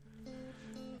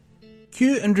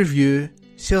Cue and Review,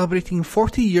 celebrating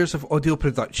 40 years of audio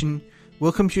production,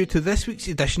 welcomes you to this week's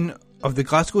edition of the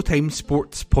Glasgow Times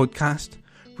Sports Podcast,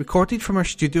 recorded from our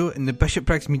studio in the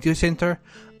Bishopbriggs Media Centre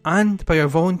and by our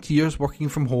volunteers working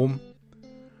from home.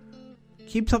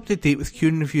 Keep up to date with Cue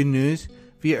and Review news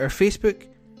via our Facebook,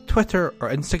 Twitter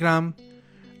or Instagram,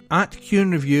 at Cue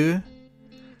and Review,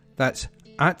 that's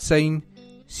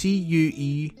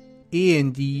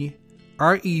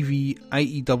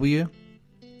 @CUEANDREVIEW,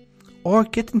 or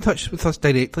get in touch with us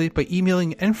directly by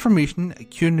emailing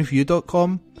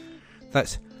information@cueandreview.com,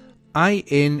 that's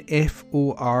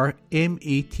INFORMATION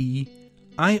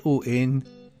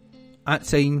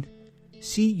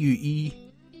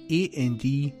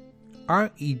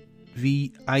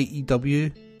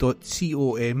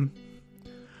 @CUEANDREVIEW.com,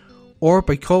 or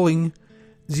by calling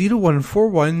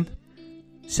 0141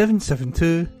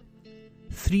 772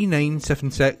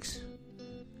 3976.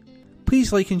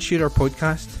 Please like and share our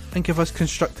podcast and give us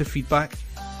constructive feedback.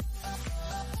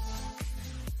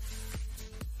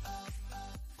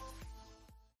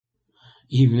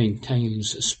 Evening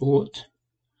Times Sport,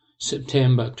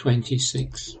 September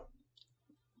 26.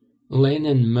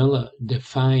 Lennon Miller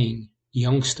defying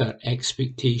youngster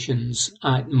expectations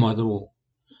at Motherwell.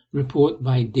 Report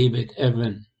by David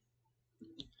Irvin.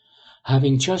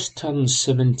 Having just turned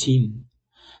 17,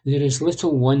 there is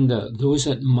little wonder those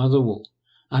at Motherwell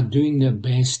are doing their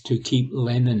best to keep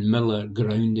Lennon Miller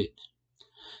grounded.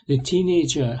 The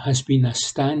teenager has been a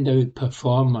standout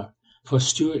performer for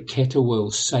Stuart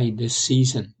Kettlewell's side this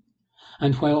season,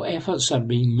 and while efforts are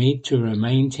being made to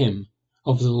remind him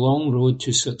of the long road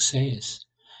to success,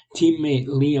 teammate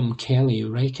Liam Kelly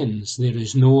reckons there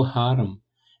is no harm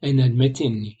in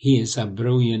admitting he is a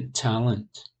brilliant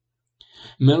talent.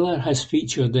 Miller has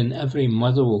featured in every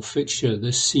Motherwell fixture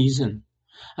this season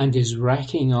and is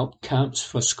racking up caps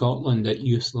for Scotland at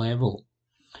youth level.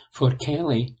 For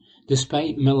Kelly,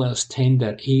 despite Miller's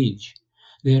tender age,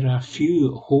 there are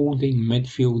few holding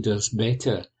midfielders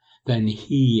better than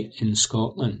he in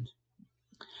Scotland.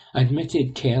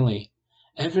 Admitted Kelly,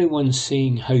 everyone's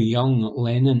saying how young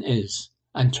Lennon is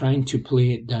and trying to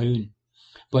play it down,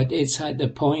 but it's at the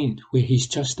point where he's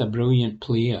just a brilliant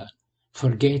player.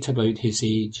 Forget about his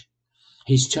age.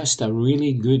 He's just a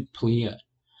really good player.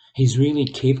 He's really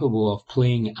capable of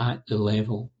playing at the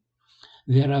level.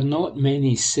 There are not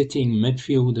many sitting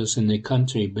midfielders in the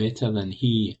country better than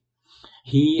he.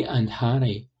 He and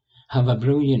Harry have a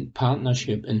brilliant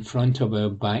partnership in front of our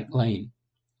backline.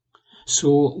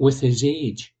 So, with his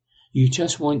age, you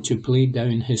just want to play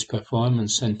down his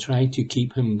performance and try to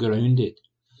keep him grounded.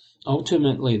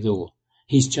 Ultimately, though,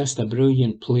 he's just a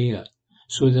brilliant player,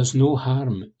 so there's no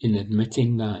harm in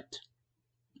admitting that.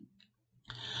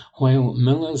 While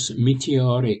Miller's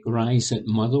meteoric rise at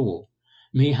Motherwell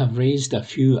may have raised a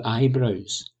few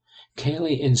eyebrows,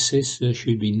 Kelly insists there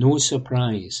should be no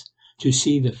surprise to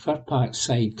see the Fir Park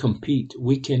side compete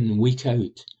week in, week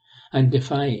out, and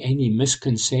defy any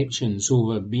misconceptions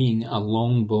over being a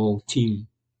long ball team.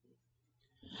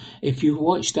 If you've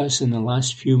watched us in the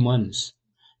last few months,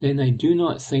 then I do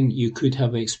not think you could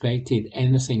have expected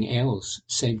anything else,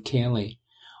 said Kelly,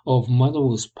 of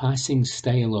Motherwell's passing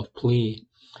style of play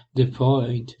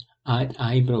deployed at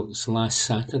Ibrox last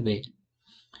Saturday.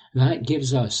 That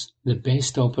gives us the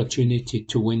best opportunity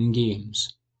to win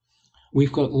games.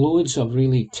 We've got loads of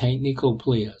really technical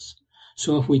players,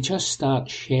 so if we just start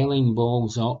shelling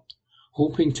balls up,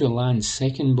 hoping to land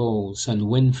second balls and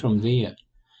win from there,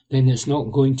 then it's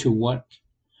not going to work.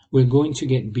 We're going to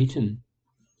get beaten.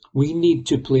 We need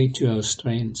to play to our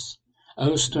strengths.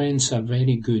 Our strengths are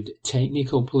very good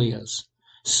technical players,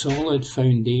 solid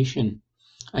foundation,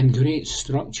 and great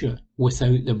structure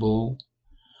without the ball.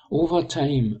 Over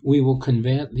time, we will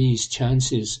convert these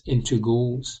chances into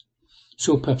goals.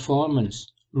 So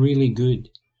performance, really good.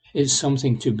 It's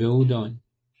something to build on.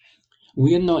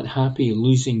 We're not happy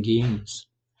losing games,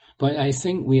 but I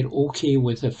think we're okay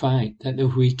with the fact that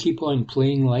if we keep on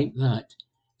playing like that,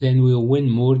 then we'll win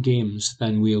more games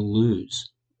than we'll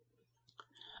lose.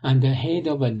 And ahead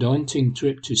of a daunting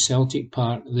trip to Celtic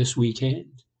Park this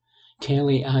weekend,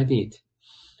 Kelly added,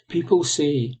 people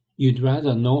say you'd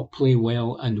rather not play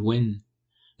well and win,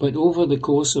 but over the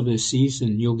course of the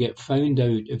season you'll get found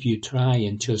out if you try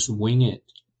and just wing it.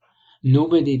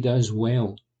 Nobody does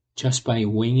well just by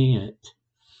winging it.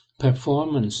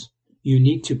 Performance, you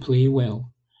need to play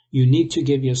well. You need to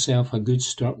give yourself a good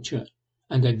structure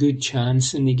and a good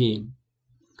chance in the game.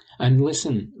 And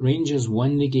listen, Rangers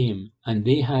won the game and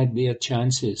they had their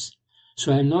chances.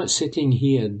 So I'm not sitting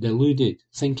here deluded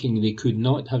thinking they could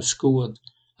not have scored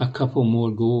a couple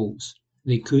more goals.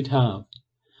 They could have.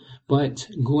 But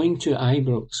going to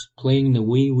Ibrox, playing the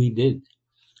way we did,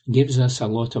 gives us a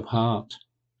lot of heart.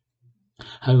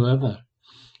 However,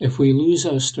 if we lose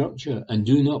our structure and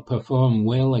do not perform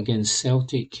well against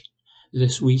Celtic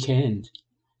this weekend,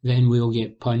 then we'll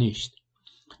get punished.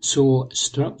 So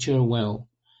structure well,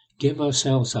 give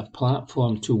ourselves a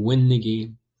platform to win the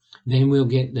game, then we'll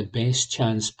get the best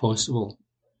chance possible.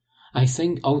 I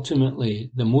think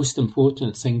ultimately the most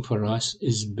important thing for us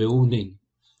is building.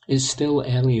 It's still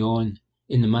early on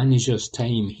in the manager's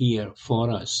time here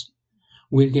for us.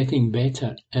 We're getting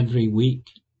better every week.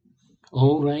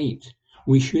 All right,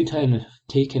 we should have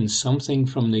taken something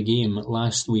from the game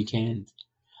last weekend.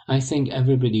 I think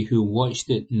everybody who watched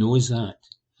it knows that.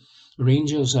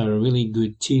 Rangers are a really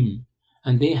good team,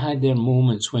 and they had their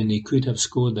moments when they could have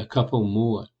scored a couple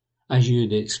more, as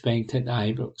you'd expect at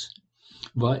Ibrox.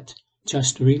 But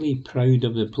just really proud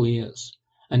of the players,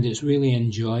 and it's really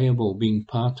enjoyable being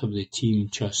part of the team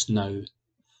just now.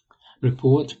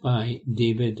 Report by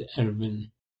David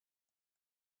Irvin.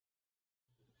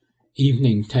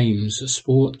 Evening Times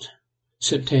Sport,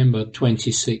 September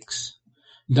 26.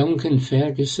 Duncan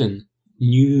Ferguson,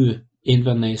 new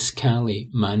Inverness Caley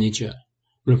manager.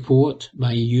 Report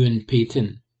by Ewan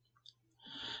Payton.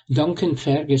 Duncan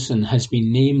Ferguson has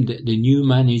been named the new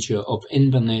manager of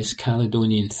Inverness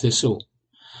Caledonian Thistle.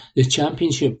 The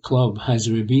Championship club has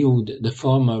revealed the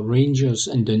former Rangers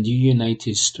and Dundee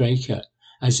United striker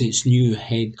as its new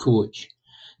head coach.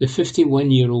 The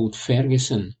 51-year-old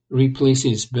Ferguson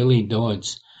replaces Billy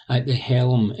Dodds at the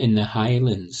helm in the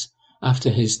Highlands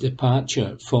after his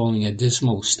departure following a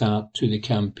dismal start to the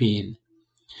campaign.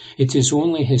 It is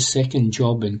only his second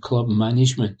job in club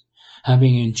management,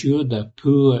 having endured a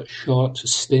poor short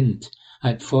stint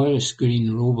at Forest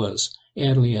Green Rovers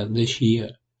earlier this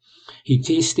year. He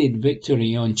tasted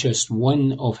victory on just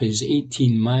one of his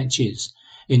 18 matches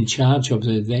in charge of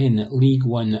the then League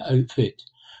One outfit,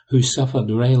 who suffered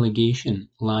relegation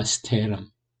last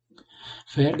term.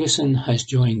 Ferguson has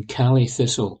joined Caley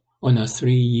Thistle on a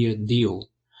 3-year deal,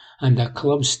 and a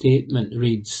club statement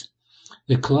reads,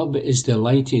 "The club is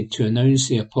delighted to announce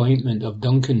the appointment of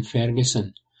Duncan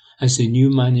Ferguson as the new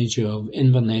manager of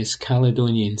Inverness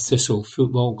Caledonian Thistle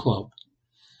Football Club.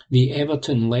 The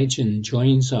Everton legend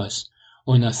joins us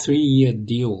on a 3-year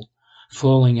deal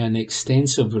following an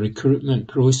extensive recruitment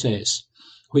process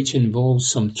which involves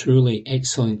some truly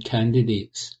excellent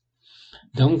candidates.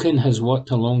 Duncan has worked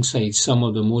alongside some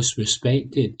of the most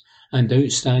respected and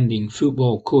outstanding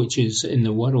football coaches in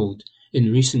the world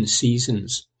in recent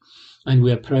seasons, and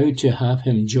we are proud to have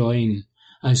him join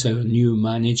as our new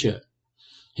manager.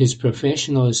 His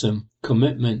professionalism,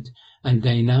 commitment, and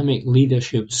dynamic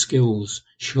leadership skills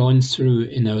shone through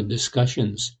in our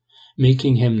discussions,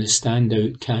 making him the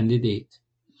standout candidate.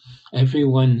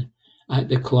 Everyone at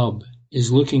the club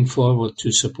is looking forward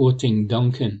to supporting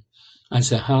Duncan as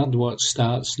the hard work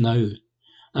starts now,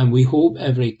 and we hope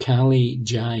every Caley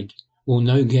Jag will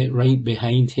now get right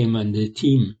behind him and the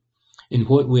team in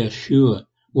what we are sure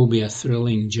will be a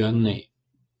thrilling journey."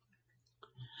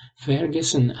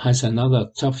 Ferguson has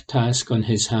another tough task on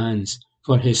his hands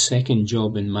for his second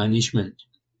job in management.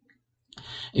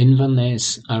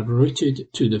 Inverness are rooted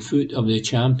to the foot of the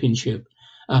Championship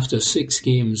after 6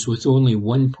 games with only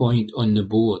 1 point on the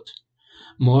board.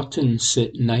 Morton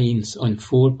sit 9th on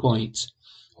 4 points,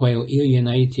 while Ayr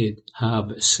United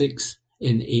have 6th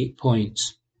in 8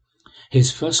 points.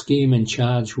 His first game in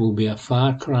charge will be a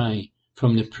far cry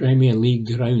from the Premier League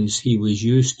grounds he was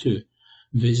used to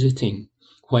visiting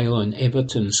while on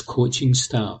Everton's coaching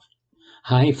staff.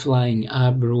 High-flying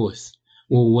Arbroath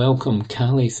will welcome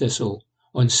Caley Thistle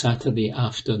on Saturday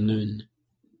afternoon.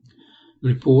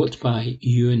 Report by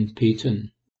Ewan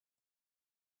Payton.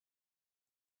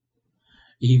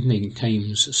 Evening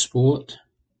Times Sport,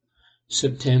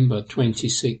 September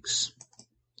 26.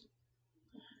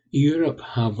 Europe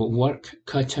have work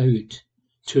cut out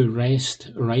to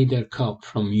wrest Ryder Cup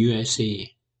from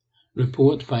USA.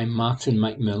 Report by Martin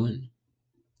Macmillan.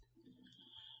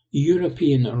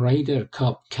 European Ryder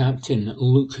Cup captain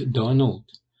Luke Donald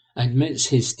admits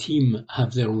his team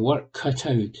have their work cut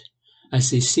out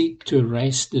as they seek to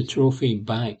wrest the trophy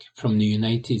back from the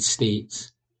United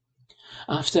States.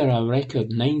 After a record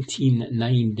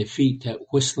 19-9 defeat at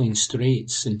Whistling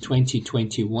Straits in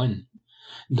 2021,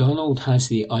 Donald has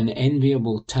the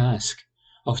unenviable task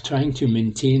of trying to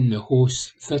maintain the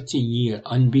host's 30-year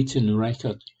unbeaten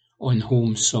record on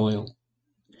home soil.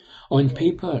 On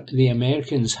paper, the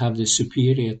Americans have the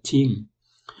superior team,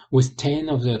 with 10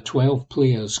 of their 12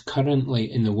 players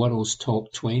currently in the world's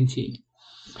top 20.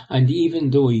 And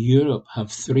even though Europe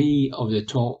have 3 of the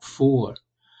top 4,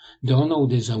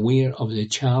 Donald is aware of the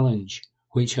challenge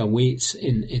which awaits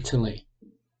in Italy.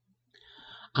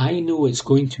 I know it's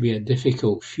going to be a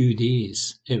difficult few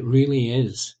days. It really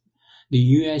is. The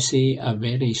USA are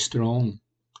very strong.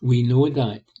 We know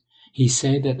that. He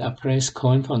said at a press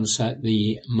conference at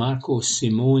the Marco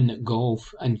Simone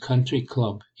Golf and Country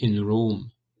Club in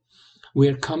Rome.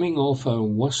 We're coming off our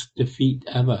worst defeat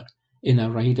ever in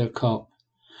a Ryder Cup.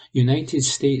 United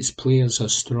States players are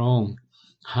strong,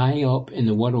 high up in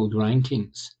the world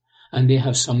rankings, and they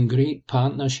have some great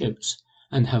partnerships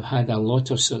and have had a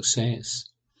lot of success.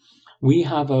 We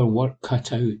have our work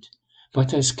cut out,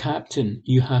 but as captain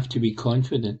you have to be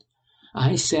confident.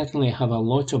 I certainly have a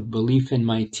lot of belief in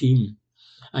my team,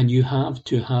 and you have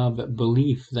to have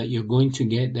belief that you're going to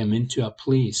get them into a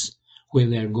place where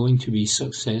they're going to be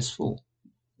successful.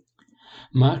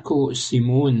 Marco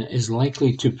Simone is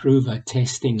likely to prove a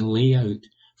testing layout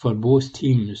for both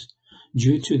teams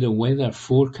due to the weather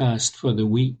forecast for the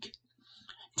week.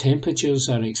 Temperatures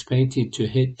are expected to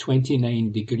hit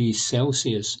 29 degrees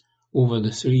Celsius over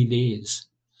the 3 days,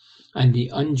 and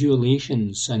the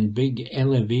undulations and big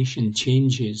elevation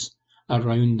changes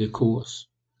around the course.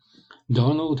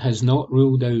 Donald has not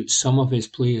ruled out some of his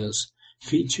players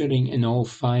featuring in all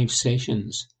 5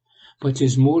 sessions, but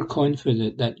is more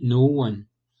confident that no one,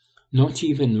 not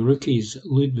even rookies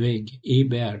Ludwig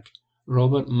Aberg,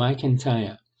 Robert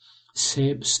McIntyre,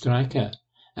 Sepp Straka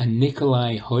and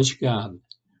Nikolai Højgaard,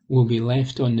 will be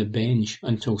left on the bench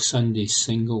until Sunday's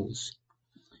singles.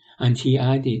 And he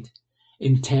added,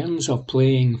 in terms of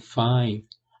playing 5,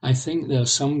 I think there are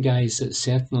some guys that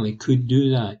certainly could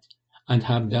do that and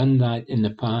have done that in the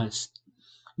past.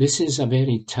 This is a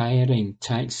very tiring,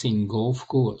 taxing golf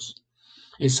course.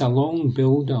 It's a long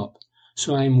build-up,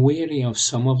 so I'm wary of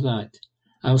some of that.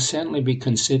 I'll certainly be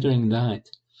considering that,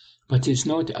 but it's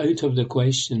not out of the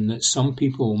question that some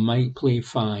people might play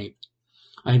 5.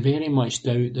 I very much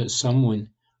doubt that someone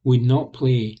would not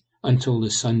play until the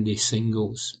Sunday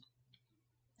singles.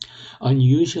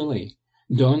 Unusually,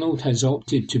 Donald has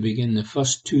opted to begin the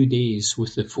first 2 days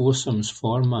with the foursomes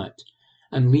format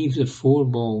and leave the 4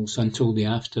 balls until the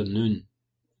afternoon.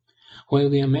 While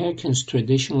the Americans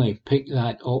traditionally pick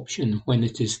that option when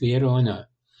it is their honour,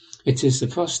 it is the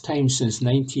first time since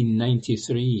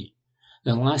 1993,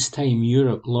 the last time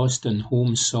Europe lost on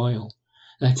home soil,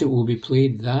 that it will be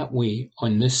played that way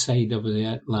on this side of the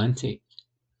Atlantic.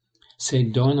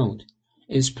 Said Donald,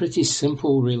 it's pretty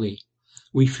simple really.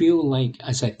 We feel like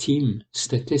as a team,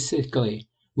 statistically,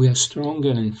 we are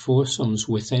stronger in foursomes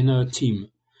within our team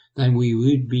than we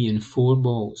would be in 4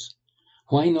 balls.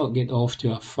 Why not get off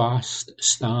to a fast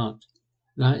start?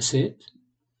 That's it.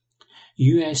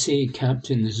 USA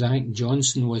captain Zach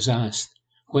Johnson was asked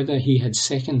whether he had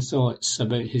second thoughts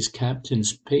about his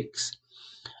captain's picks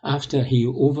after he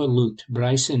overlooked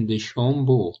Bryson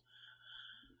DeChambeau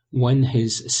won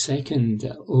his second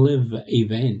live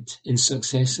event in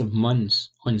successive months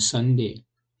on Sunday.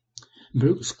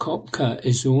 Brooks Koepka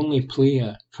is the only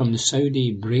player from the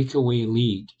Saudi Breakaway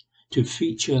League to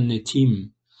feature in the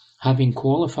team, having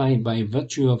qualified by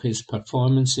virtue of his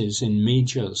performances in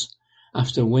majors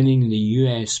after winning the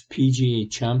US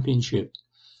PGA Championship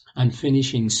and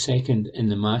finishing second in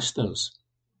the Masters.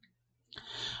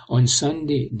 On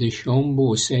Sunday,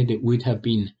 DeChambeau said it would have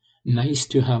been nice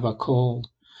to have a call,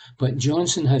 but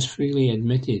Johnson has freely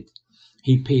admitted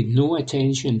he paid no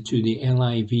attention to the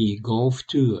LIV Golf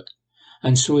Tour,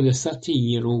 and so the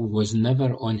 30-year-old was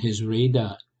never on his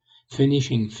radar,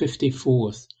 finishing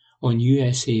 54th on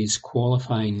USA's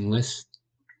qualifying list.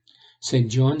 Said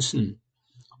Johnson,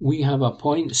 we have a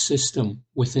point system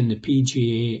within the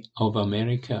PGA of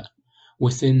America,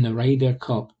 within the Ryder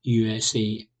Cup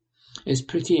USA. It's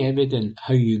pretty evident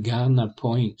how you garner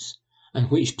points and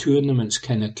which tournaments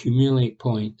can accumulate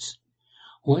points.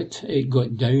 What it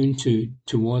got down to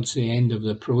towards the end of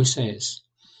the process,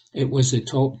 it was the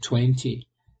top 20,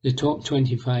 the top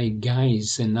 25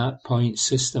 guys in that point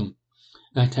system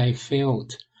that I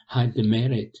felt had the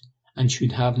merit and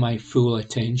should have my full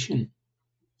attention.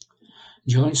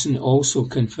 Johnson also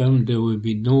confirmed there would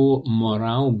be no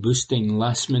morale-boosting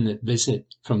last-minute visit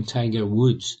from Tiger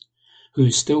Woods, who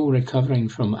is still recovering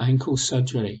from ankle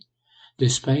surgery,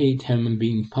 despite him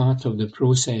being part of the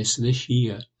process this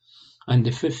year, and the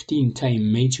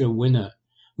 15-time major winner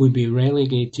would be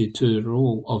relegated to the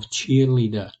role of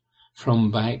cheerleader from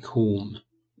back home.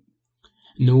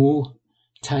 No,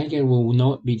 Tiger will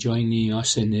not be joining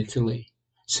us in Italy,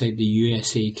 said the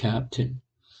USA captain.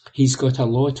 He's got a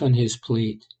lot on his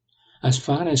plate. As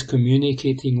far as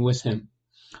communicating with him,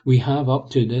 we have up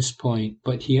to this point,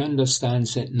 but he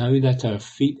understands that now that our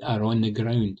feet are on the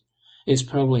ground, it's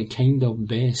probably kind of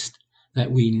best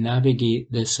that we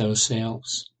navigate this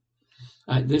ourselves.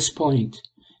 At this point,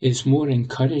 It's more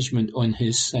encouragement on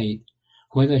his side,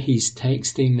 whether he's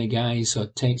texting the guys or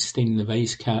texting the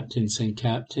vice-captains and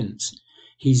captains.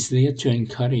 He's there to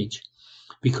encourage,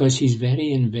 because he's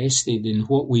very invested in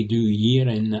what we do year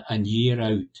in and year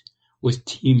out with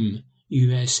Team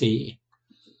USA.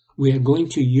 We are going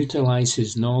to utilise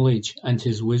his knowledge and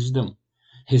his wisdom,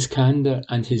 his candour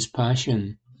and his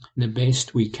passion the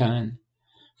best we can.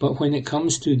 But when it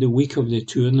comes to the week of the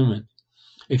tournament,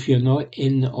 if you're not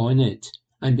in on it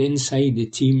and inside the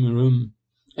team room,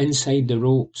 inside the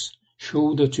ropes,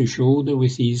 shoulder to shoulder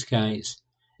with these guys,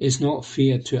 it's not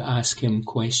fair to ask him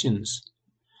questions.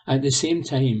 At the same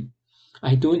time,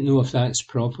 I don't know if that's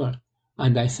proper,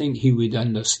 and I think he would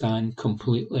understand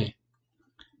completely.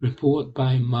 Report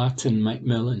by Martin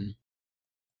Macmillan.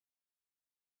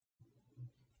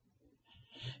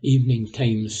 Evening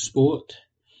Times Sport,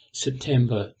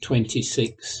 September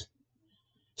 26.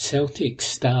 Celtic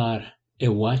star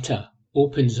Iwata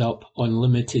opens up on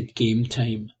limited game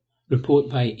time. Report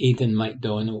by Aidan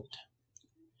MacDonald.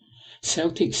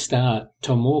 Celtic star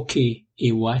Tomoki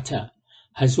Iwata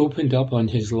has opened up on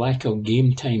his lack of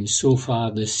game time so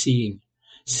far this season,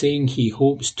 saying he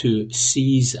hopes to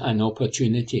seize an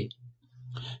opportunity.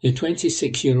 The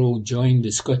 26-year-old joined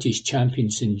the Scottish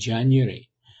champions in January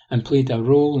and played a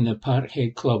role in the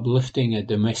Parkhead club lifting a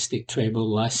domestic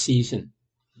treble last season.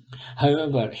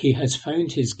 However, he has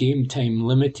found his game time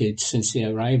limited since the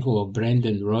arrival of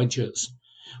Brendan Rodgers,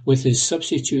 with his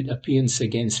substitute appearance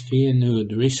against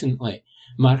Feyenoord recently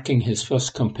marking his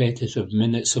first competitive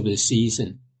minutes of the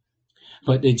season.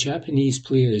 But the Japanese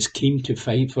player is keen to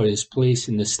fight for his place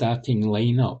in the starting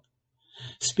lineup.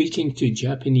 Speaking to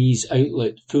Japanese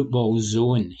outlet Football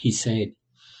Zone, he said,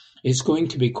 "It's going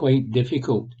to be quite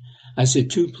difficult, as the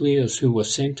two players who were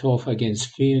sent off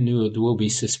against Feyenoord will be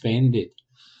suspended,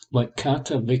 but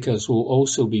Carter Vickers will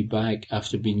also be back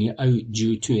after being out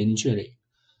due to injury.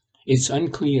 It's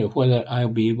unclear whether I'll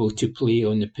be able to play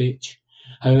on the pitch.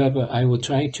 However, I will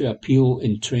try to appeal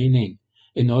in training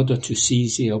in order to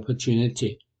seize the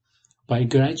opportunity. By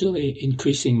gradually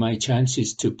increasing my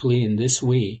chances to play in this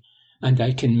way, and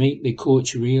I can make the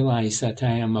coach realise that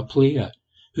I am a player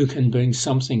who can bring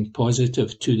something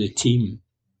positive to the team."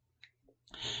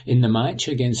 In the match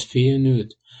against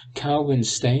Feyenoord, Calvin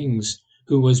Stengs,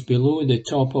 who was below the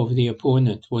top of the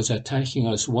opponent, was attacking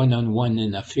us one-on-one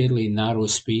in a fairly narrow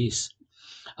space.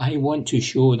 I want to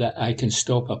show that I can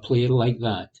stop a player like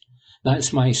that.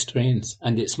 That's my strength,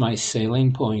 and it's my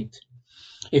selling point.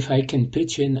 If I can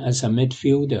pitch in as a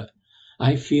midfielder,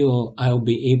 I feel I'll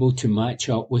be able to match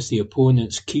up with the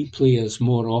opponent's key players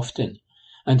more often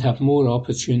and have more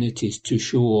opportunities to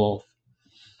show off.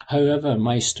 However,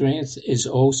 my strength is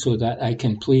also that I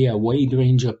can play a wide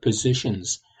range of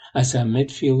positions as a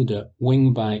midfielder,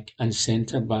 wing-back and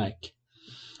centre-back.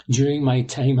 During my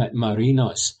time at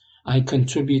Marinos, I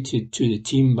contributed to the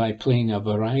team by playing a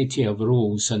variety of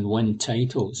roles and won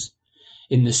titles.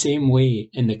 In the same way,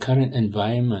 in the current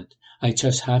environment, I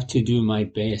just have to do my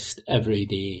best every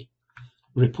day.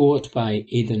 Report by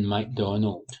Aidan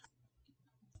MacDonald.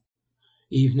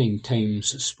 Evening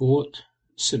Times Sport,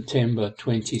 September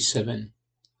 27.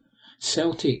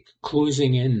 Celtic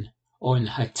closing in on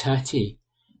Hatate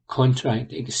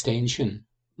contract extension.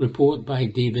 Report by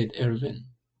David Irvin.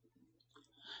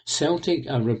 Celtic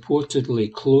are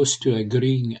reportedly close to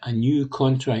agreeing a new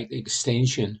contract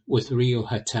extension with Reo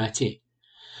Hatate.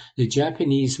 The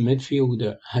Japanese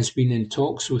midfielder has been in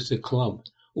talks with the club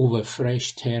over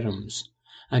fresh terms,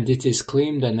 and it is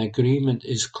claimed an agreement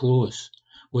is close,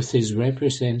 with his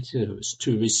representatives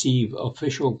to receive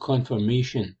official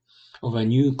confirmation of a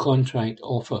new contract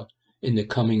offer in the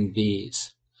coming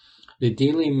days. The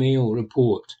Daily Mail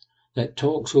report that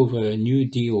talks over a new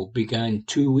deal began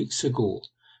 2 weeks ago,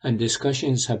 and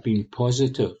discussions have been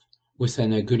positive, with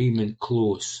an agreement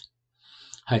close.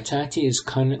 Hatate is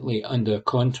currently under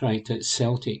contract at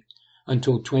Celtic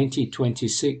until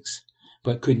 2026,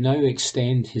 but could now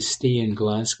extend his stay in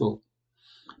Glasgow.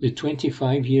 The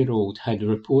 25-year-old had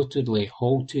reportedly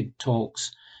halted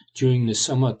talks during the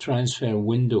summer transfer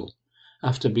window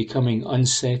after becoming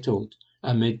unsettled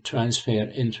amid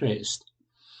transfer interest.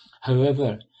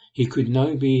 However, he could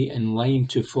now be in line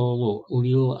to follow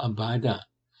Lil Abada,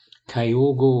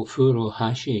 Kyogo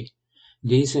Furuhashi,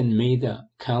 Dazen Maeda,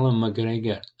 Callum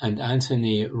McGregor and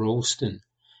Anthony Ralston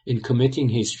in committing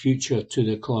his future to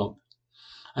the club.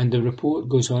 And the report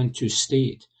goes on to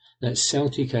state that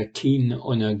Celtic are keen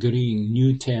on agreeing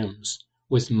new terms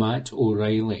with Matt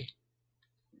O'Reilly.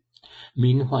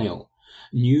 Meanwhile,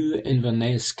 new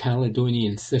Inverness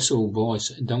Caledonian Thistle boss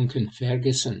Duncan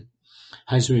Ferguson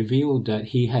has revealed that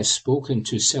he has spoken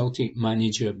to Celtic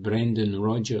manager Brendan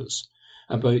Rodgers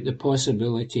about the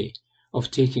possibility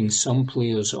of taking some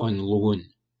players on loan.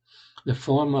 The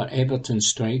former Everton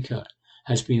striker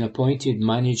has been appointed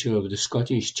manager of the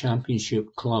Scottish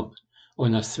Championship club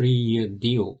on a 3-year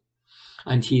deal,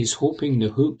 and he is hoping the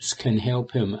Hoops can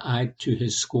help him add to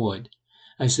his squad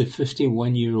as the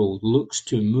 51-year-old looks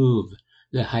to move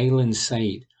the Highland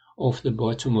side off the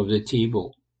bottom of the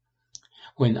table.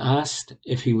 When asked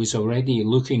if he was already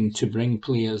looking to bring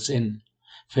players in,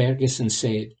 Ferguson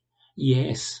said,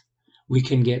 "Yes, we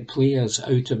can get players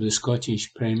out of the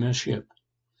Scottish Premiership.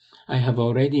 I have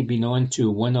already been on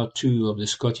to one or two of the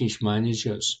Scottish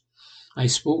managers. I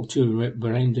spoke to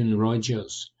Brendan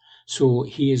Rodgers, so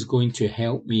he is going to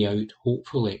help me out,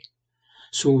 hopefully.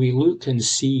 So we look and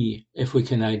see if we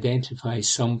can identify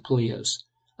some players,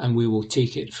 and we will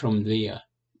take it from there."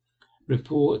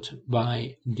 Report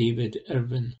by David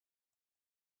Irvin.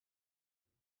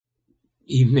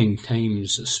 Evening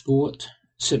Times Sport,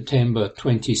 September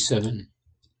 27.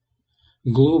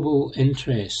 Global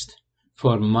interest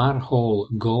for Marhall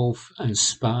Golf and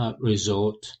Spa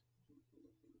Resort.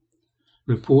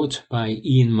 Report by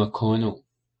Ian McConnell.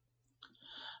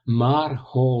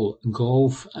 Marhall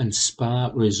Golf and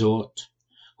Spa Resort,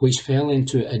 which fell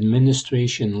into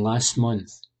administration last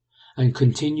month and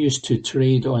continues to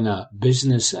trade on a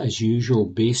business-as-usual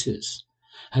basis,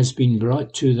 has been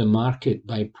brought to the market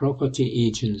by property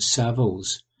agent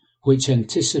Savills, which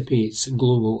anticipates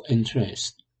global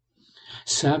interest.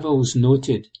 Savills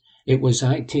noted it was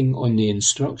acting on the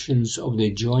instructions of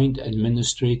the joint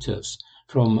administrators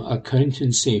from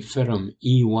accountancy firm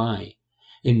EY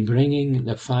in bringing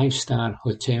the 5-star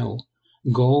hotel,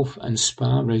 golf and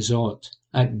spa resort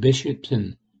at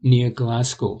Bishopton near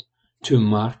Glasgow to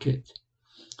market.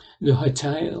 The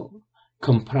hotel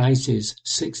comprises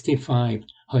 65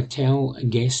 hotel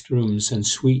guest rooms and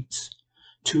suites,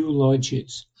 2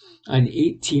 lodges, an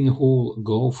 18-hole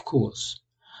golf course,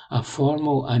 a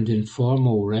formal and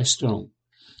informal restaurant,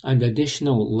 and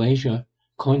additional leisure,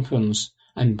 conference,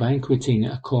 and banqueting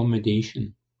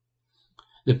accommodation.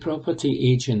 The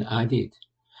property agent added,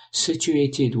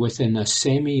 situated within a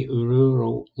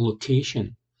semi-rural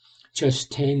location,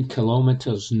 just 10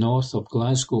 kilometres north of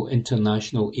Glasgow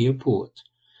International Airport,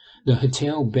 the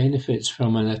hotel benefits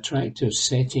from an attractive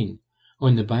setting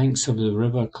on the banks of the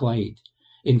River Clyde,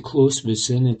 in close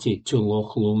vicinity to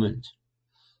Loch Lomond.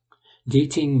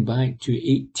 Dating back to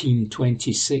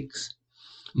 1826,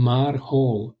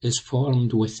 Marhall is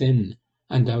formed within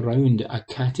and around a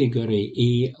Category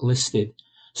A listed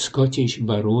Scottish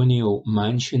baronial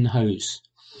mansion house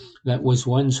that was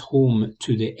once home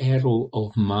to the Earl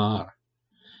of Mar.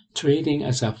 Trading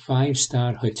as a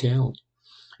 5-star hotel,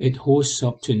 it hosts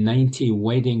up to 90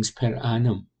 weddings per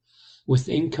annum, with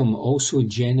income also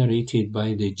generated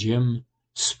by the gym,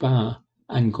 spa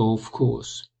and golf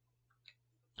course.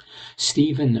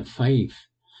 Stephen Fife,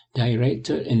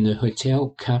 director in the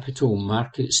Hotel Capital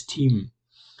Markets team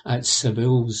at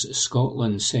Savills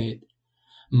Scotland, said,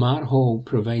 Marhall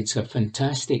provides a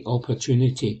fantastic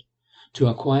opportunity to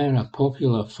acquire a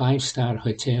popular 5-star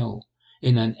hotel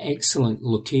in an excellent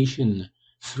location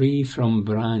free from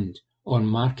brand or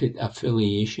market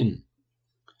affiliation.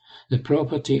 The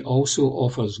property also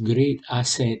offers great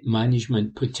asset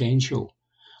management potential,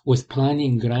 with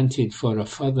planning granted for a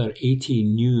further 80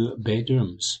 new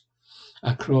bedrooms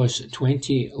across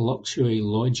 20 luxury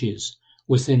lodges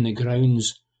within the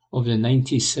grounds of the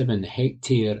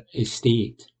 97-hectare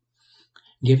estate.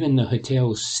 Given the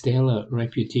hotel's stellar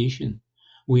reputation,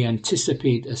 we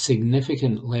anticipate a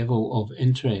significant level of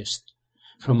interest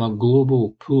from a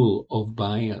global pool of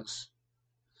buyers.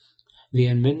 The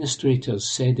administrators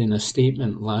said in a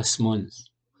statement last month,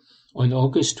 on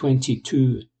August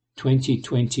 22,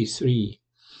 2023,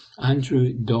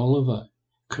 Andrew Dolliver,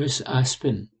 Chris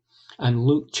Aspin, and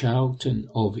Luke Charlton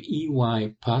of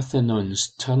EY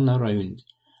Parthenon's turnaround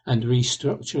and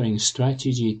restructuring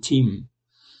strategy team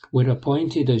were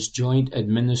appointed as joint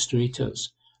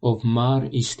administrators of Mar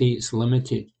Estates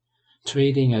Limited,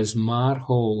 trading as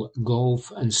Marhall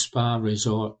Golf and Spa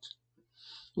Resort.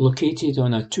 Located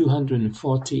on a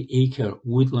 240-acre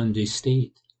woodland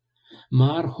estate,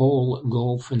 Marhall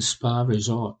Golf and Spa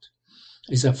Resort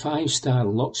is a 5-star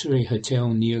luxury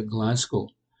hotel near Glasgow,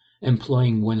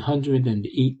 employing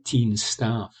 118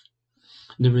 staff.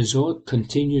 The resort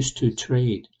continues to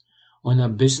trade on a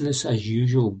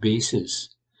business-as-usual basis.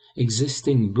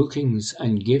 Existing bookings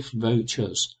and gift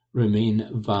vouchers remain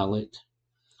valid.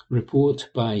 Report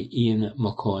by Ian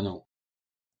McConnell.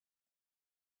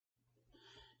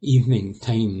 Evening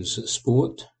Times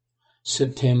Sport,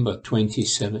 September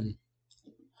 27.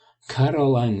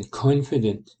 Caroline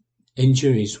confident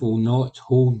injuries will not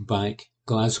hold back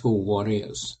Glasgow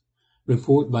Warriors.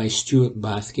 Report by Stuart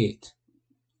Bathgate.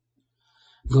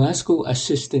 Glasgow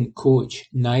assistant coach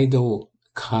Nigel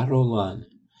Carolan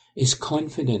is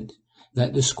confident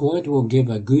that the squad will give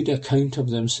a good account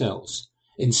of themselves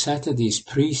in Saturday's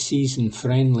pre-season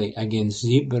friendly against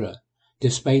Zebra,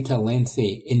 despite a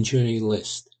lengthy injury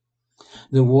list.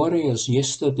 The Warriors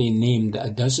yesterday named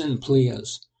a dozen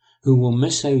players who will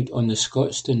miss out on the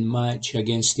Scotstoun match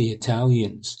against the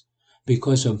Italians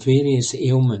because of various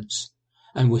ailments,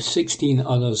 and with 16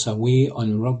 others away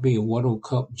on Rugby World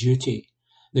Cup duty,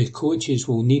 the coaches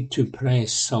will need to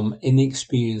press some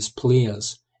inexperienced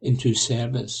players into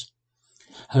service.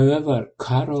 However,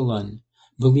 Carolan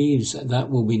believes that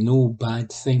will be no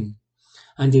bad thing,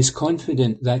 and is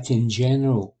confident that in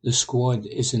general the squad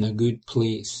is in a good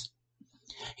place.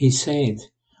 He said,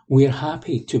 "We're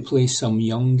happy to play some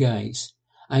young guys.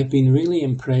 I've been really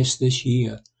impressed this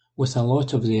year with a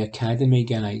lot of the academy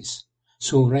guys.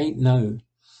 So right now,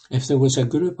 if there was a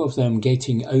group of them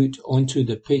getting out onto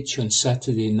the pitch on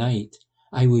Saturday night,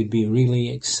 I would be really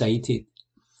excited."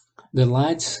 The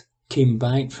lads came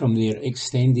back from their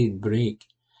extended break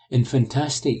in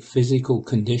fantastic physical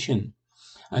condition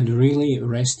and really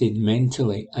rested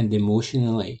mentally and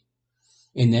emotionally.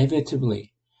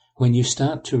 Inevitably, when you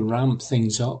start to ramp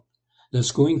things up,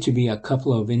 there's going to be a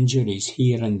couple of injuries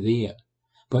here and there,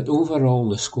 but overall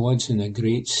the squad's in a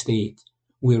great state.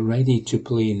 We're ready to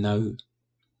play now.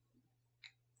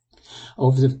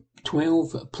 Of the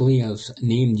 12 players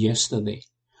named yesterday,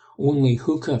 only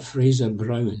hooker Fraser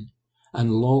Brown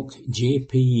and lock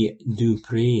J.P.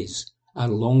 Dupreez are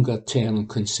longer-term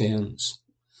concerns.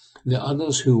 The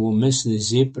others who will miss the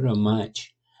Zebra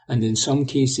match, and in some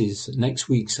cases next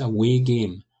week's away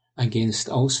game against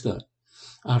Ulster,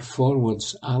 are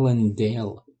forwards Alan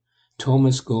Dell,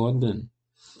 Thomas Gordon,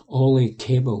 Ollie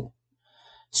Kebble,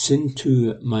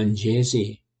 Sintu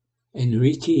Manjesi,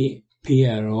 Enrique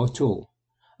Pierotto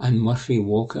and Murphy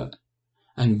Walker,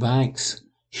 and backs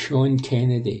Sean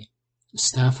Kennedy,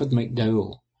 Stafford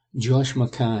McDowell, Josh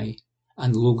Mackay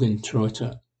and Logan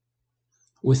Trotter.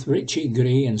 With Richie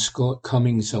Gray and Scott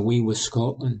Cummings away with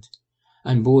Scotland,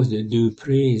 and both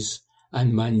Dupreez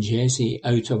and Manjesi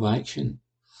out of action,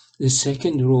 the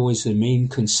second row is the main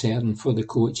concern for the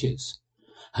coaches.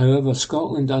 However,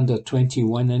 Scotland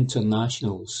under-21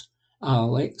 internationals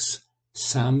Alex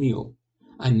Samuel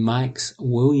and Max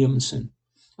Williamson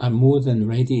are more than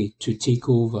ready to take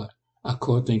over,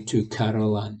 according to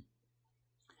Carolan.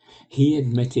 He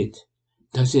admitted,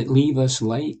 "Does it leave us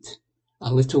light?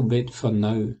 A little bit for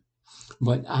now.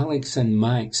 But Alex and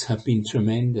Max have been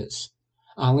tremendous.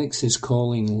 Alex is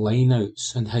calling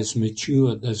lineouts and has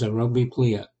matured as a rugby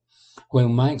player, while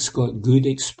Max got good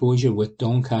exposure with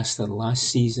Doncaster last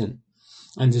season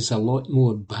and is a lot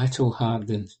more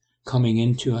battle-hardened coming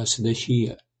into us this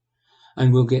year,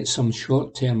 and will get some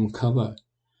short-term cover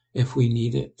if we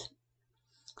need it."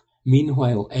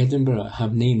 Meanwhile, Edinburgh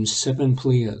have named 7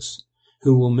 players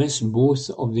who will miss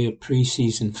both of their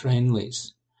pre-season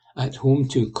friendlies, at home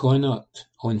to Connacht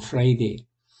on Friday,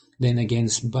 then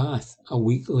against Bath a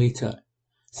week later,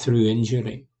 through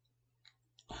injury.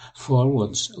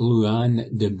 Forwards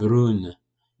Luan de Bruin,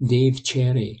 Dave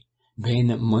Cherry, Ben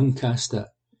Muncaster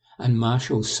and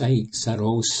Marshall Sykes are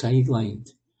all sidelined,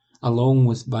 along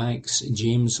with backs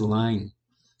James Lang,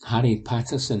 Harry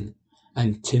Patterson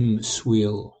and Tim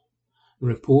Swale.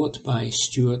 Report by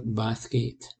Stuart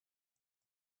Bathgate.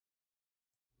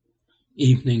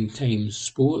 Evening Times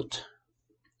Sport,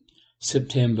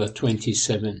 September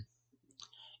 27.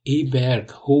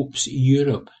 Aberg hopes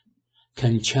Europe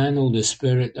can channel the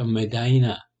spirit of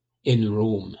Medina in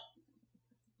Rome.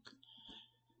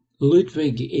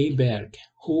 Ludwig Aberg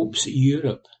hopes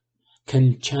Europe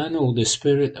can channel the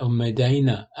spirit of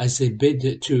Medina as they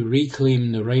bid to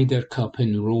reclaim the Ryder Cup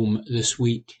in Rome this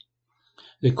week.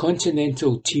 The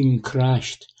continental team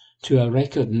crashed to a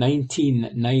record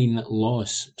 19-9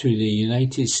 loss to the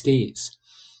United States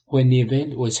when the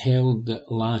event was held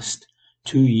last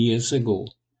 2 years ago.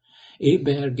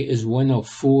 Aberg is one of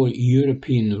 4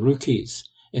 European rookies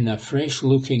in a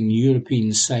fresh-looking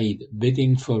European side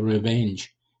bidding for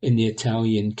revenge in the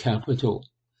Italian capital.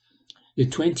 The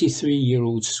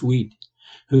 23-year-old Swede,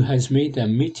 who has made a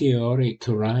meteoric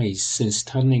rise since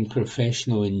turning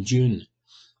professional in June,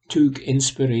 took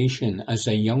inspiration as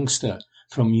a youngster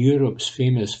from Europe's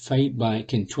famous fight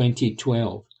back in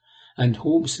 2012 and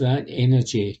hopes that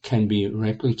energy can be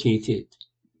replicated.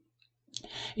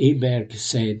 Aberg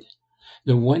said,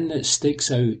 "The one that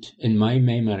sticks out in my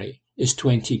memory is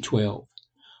 2012.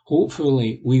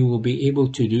 Hopefully we will be able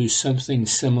to do something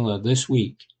similar this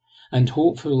week and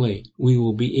hopefully we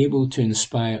will be able to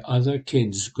inspire other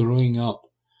kids growing up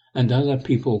and other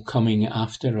people coming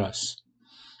after us.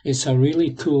 It's a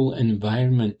really cool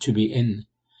environment to be in,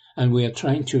 and we are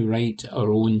trying to write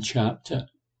our own chapter.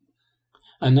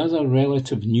 Another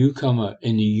relative newcomer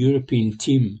in the European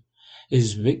team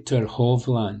is Victor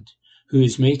Hovland, who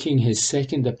is making his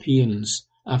second appearance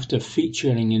after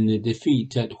featuring in the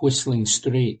defeat at Whistling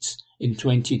Straits in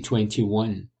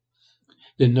 2021.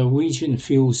 The Norwegian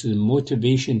feels the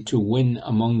motivation to win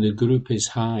among the group is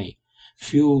high,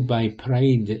 fueled by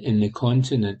pride in the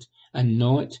continent and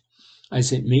not,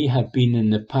 as it may have been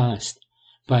in the past,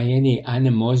 by any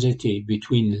animosity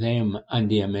between them and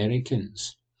the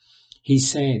Americans. He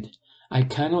said, "I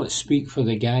cannot speak for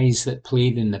the guys that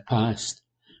played in the past,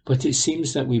 but it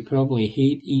seems that we probably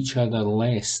hate each other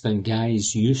less than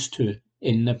guys used to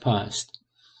in the past.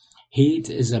 Hate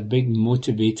is a big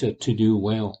motivator to do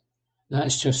well.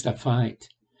 That's just a fact.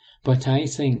 But I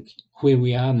think, where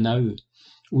we are now,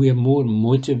 we are more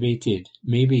motivated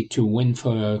maybe to win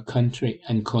for our country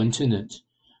and continent.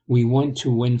 We want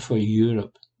to win for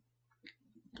Europe.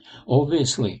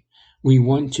 Obviously, we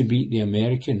want to beat the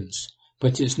Americans,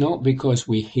 but it's not because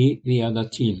we hate the other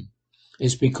team.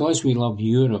 It's because we love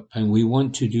Europe and we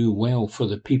want to do well for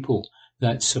the people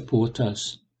that support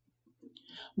us."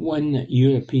 One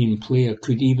European player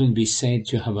could even be said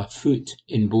to have a foot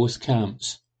in both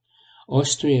camps.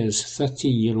 Austria's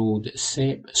 30-year-old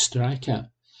Sepp Straka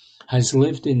has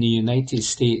lived in the United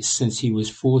States since he was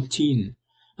 14,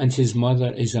 and his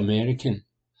mother is American.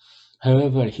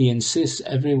 However, he insists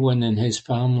everyone in his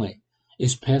family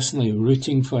is personally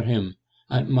rooting for him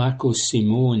at Marco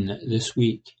Simone this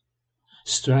week.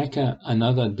 Straka,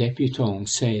 another debutant,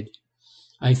 said,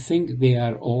 "I think they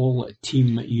are all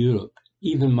Team Europe.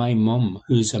 Even my mum,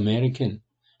 who's American,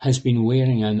 has been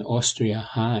wearing an Austria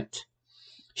hat.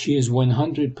 She is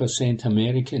 100%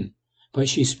 American, but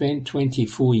she spent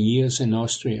 24 years in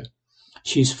Austria.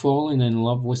 She's fallen in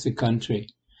love with the country,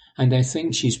 and I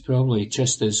think she's probably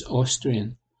just as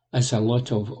Austrian as a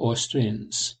lot of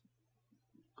Austrians."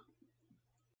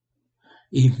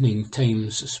 Evening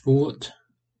Times Sport,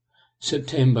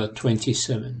 September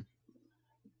 27.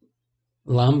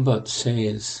 Lambert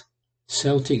says,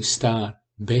 "Celtic star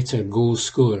better goal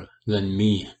scorer than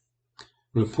me."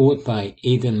 Report by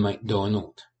Aidan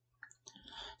MacDonald.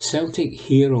 Celtic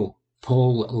hero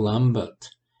Paul Lambert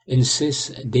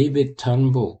insists David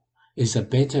Turnbull is a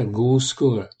better goal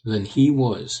scorer than he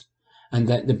was, and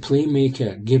that the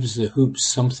playmaker gives the Hoops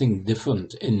something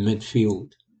different in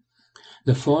midfield.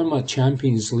 The former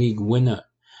Champions League winner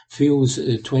feels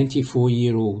the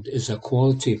 24-year-old is a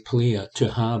quality player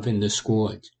to have in the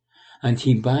squad, and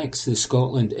he backs the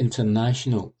Scotland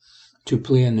international to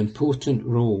play an important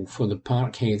role for the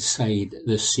Parkhead side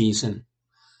this season.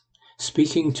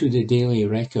 Speaking to the Daily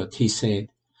Record, he said,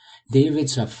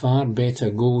 "David's a far better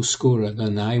goal scorer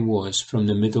than I was from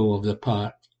the middle of the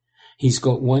park. He's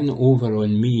got one over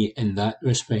on me in that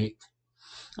respect.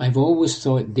 I've always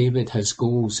thought David has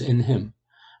goals in him,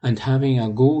 and having a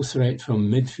goal threat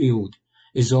from midfield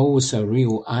is always a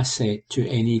real asset to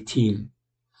any team.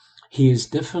 He is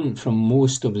different from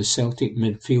most of the Celtic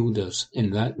midfielders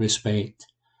in that respect.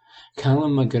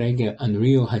 Callum McGregor and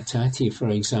Rio Hatate, for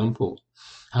example,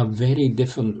 have very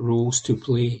different roles to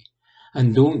play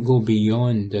and don't go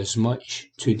beyond as much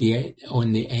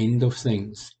on the end of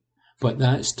things. But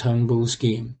that's Turnbull's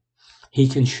game. He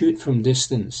can shoot from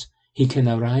distance, he can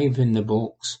arrive in the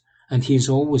box, and he is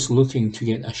always looking to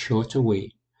get a shot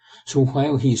away. So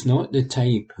while he's not the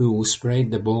type who will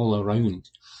spread the ball around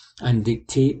and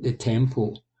dictate the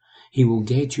tempo, he will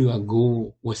get you a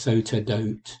goal without a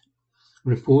doubt."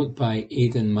 Report by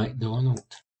Aidan MacDonald.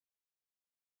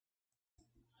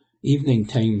 Evening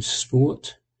Times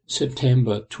Sport,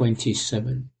 September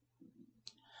 27.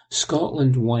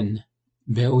 Scotland won,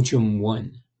 Belgium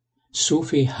won.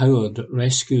 Sophie Howard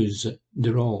rescues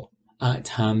draw at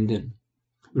Hampden.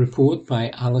 Report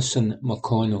by Alison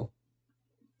McConnell.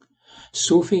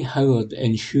 Sophie Howard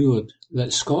ensured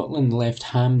that Scotland left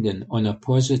Hampden on a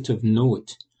positive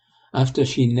note after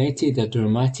she netted a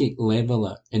dramatic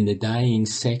leveller in the dying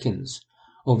seconds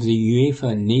of the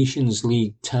UEFA Nations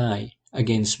League tie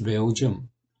against Belgium.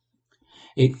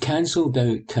 It cancelled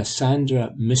out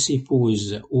Cassandra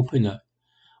Missipo's opener,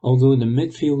 although the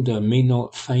midfielder may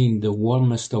not find the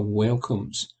warmest of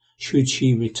welcomes should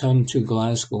she return to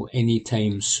Glasgow any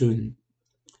time soon.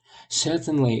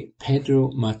 Certainly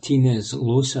Pedro Martinez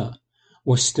Losa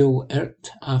was still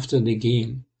irked after the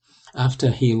game,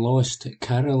 after he lost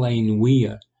Caroline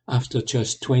Weir after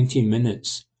just 20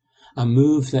 minutes, a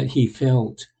move that he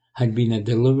felt had been a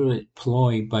deliberate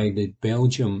ploy by the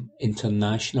Belgium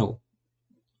international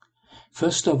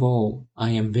 "First of all,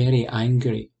 I am very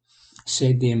angry,"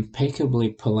 said the impeccably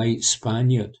polite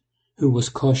Spaniard, who was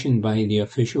cautioned by the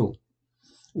official.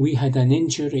 "We had an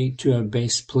injury to our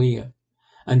best player,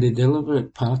 and the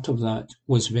deliberate part of that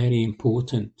was very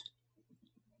important.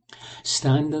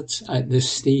 Standards at this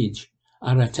stage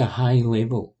are at a high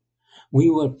level. We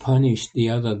were punished the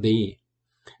other day.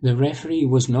 The referee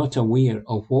was not aware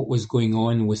of what was going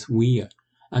on with Weir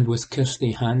and with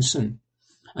Kirsty Hansen,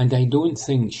 and I don't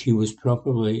think she was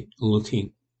properly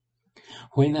looking.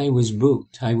 When I was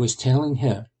booked, I was telling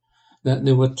her that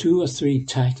there were 2 or 3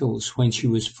 tackles when she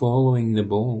was following the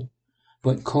ball,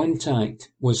 but contact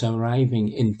was arriving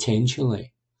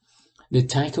intentionally. The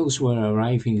tackles were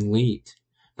arriving late,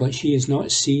 but she is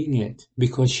not seeing it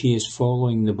because she is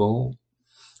following the ball.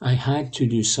 I had to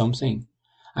do something.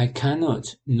 I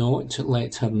cannot not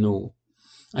let her know.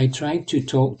 I tried to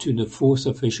talk to the 4th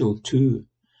official too,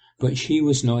 but she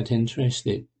was not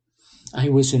interested. I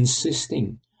was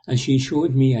insisting, and she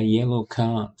showed me a yellow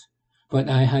card, but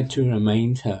I had to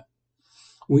remind her.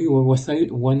 We were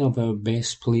without one of our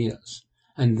best players,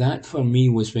 and that for me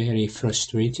was very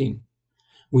frustrating.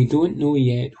 We don't know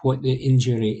yet what the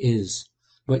injury is,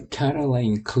 but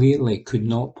Caroline clearly could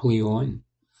not play on.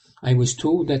 I was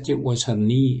told that it was her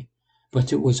knee,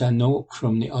 but it was a knock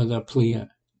from the other player.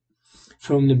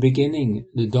 From the beginning,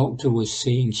 the doctor was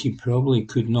saying she probably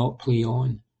could not play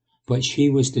on, but she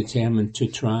was determined to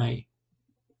try.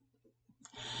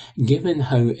 Given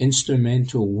how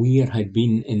instrumental Weir had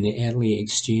been in the early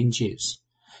exchanges,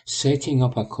 setting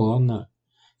up a corner,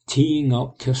 teeing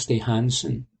up Kirsty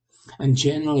Hansen, and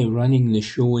generally running the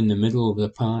show in the middle of the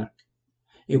park,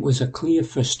 it was a clear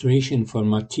frustration for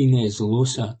Martinez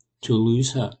Losa to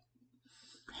lose her.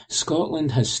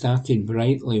 Scotland has started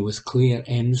brightly with Claire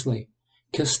Emsley,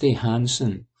 Kirsty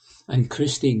Hansen, and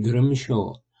Christy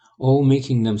Grimshaw all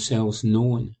making themselves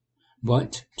known,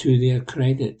 but, to their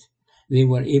credit, they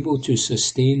were able to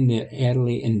sustain their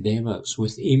early endeavours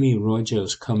with Amy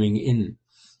Rogers coming in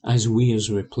as Weir's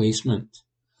replacement.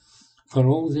 For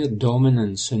all their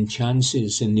dominance and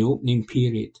chances in the opening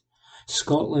period,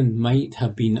 Scotland might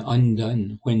have been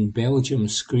undone when Belgium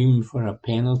screamed for a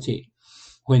penalty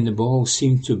when the ball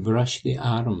seemed to brush the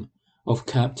arm of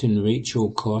Captain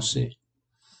Rachel Corsie.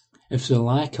 If the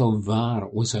lack of VAR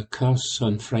was a curse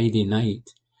on Friday night,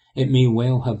 it may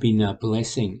well have been a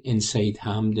blessing inside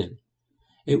Hampden.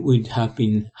 It would have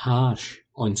been harsh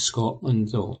on Scotland,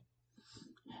 though.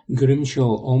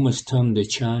 Grimshaw almost turned the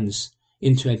chance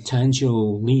into a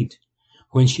tangible lead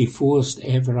when she forced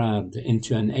Everard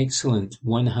into an excellent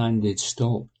one-handed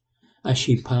stop as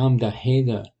she palmed a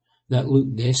header that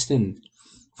looked destined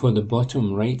for the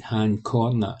bottom right-hand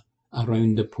corner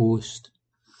around the post.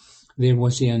 There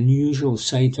was the unusual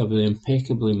sight of the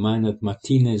impeccably mannered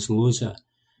Martinez Losa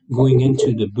going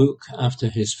into the book after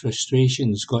his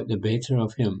frustrations got the better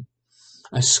of him,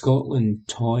 as Scotland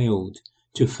toiled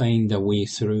to find a way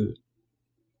through.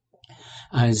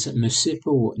 As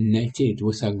Masipo netted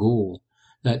with a goal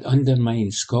that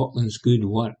undermined Scotland's good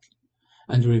work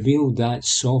and revealed that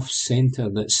soft centre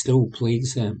that still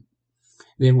plagues them,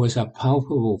 there was a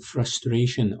palpable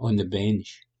frustration on the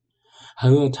bench.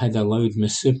 Howard had allowed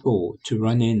Masipo to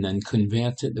run in and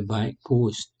convert at the back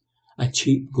post, a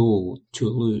cheap goal to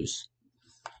lose.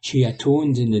 She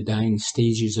atoned in the dying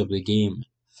stages of the game.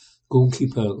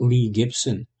 Goalkeeper Lee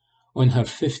Gibson, on her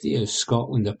 50th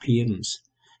Scotland appearance,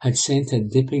 had sent a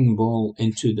dipping ball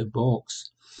into the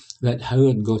box that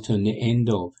Howard got on the end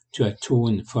of to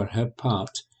atone for her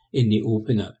part in the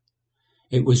opener.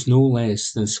 It was no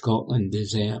less than Scotland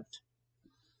deserved.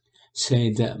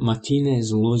 Said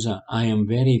Martinez Losa, I am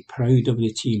very proud of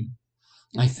the team.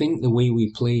 I think the way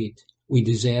we played, we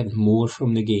deserved more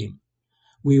from the game.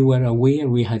 We were aware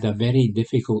we had a very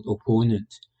difficult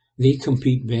opponent. They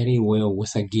compete very well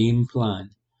with a game plan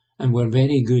and were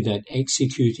very good at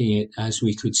executing it as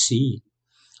we could see.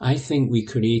 I think we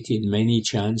created many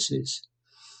chances.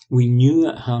 We knew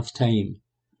at half-time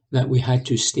that we had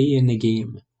to stay in the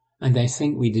game, and I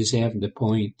think we deserved the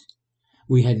point.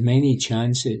 We had many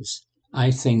chances.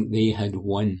 I think they had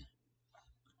won.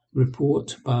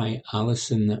 Report by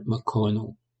Alison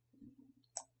McConnell.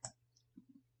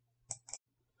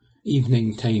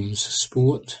 Evening Times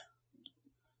Sport,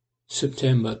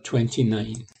 September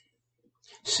 29.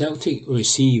 Celtic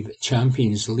receive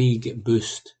Champions League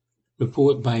boost.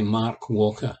 Report by Mark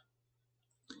Walker.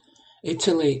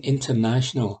 Italy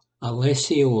international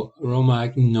Alessio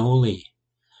Romagnoli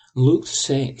looked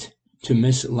set to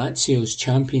miss Lazio's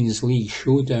Champions League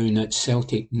showdown at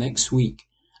Celtic next week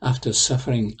after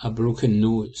suffering a broken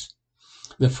nose.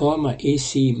 The former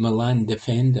AC Milan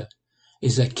defender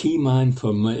is a key man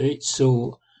for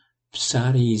Maurizio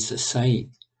Sarri's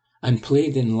side and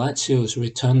played in Lazio's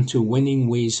return to winning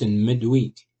ways in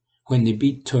midweek when they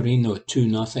beat Torino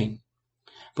 2-0.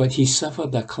 But he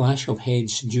suffered a clash of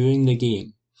heads during the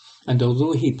game, and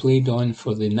although he played on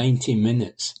for the 90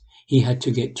 minutes, he had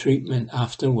to get treatment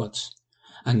afterwards,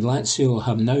 and Lazio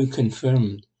have now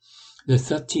confirmed the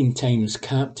 13 times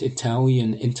capped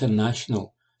Italian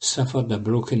international suffered a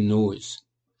broken nose.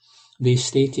 They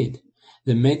stated,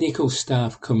 the medical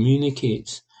staff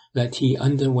communicates that he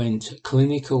underwent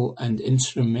clinical and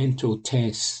instrumental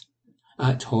tests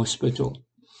at hospital.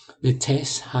 The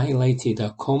tests highlighted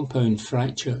a compound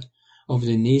fracture of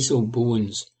the nasal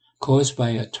bones caused by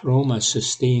a trauma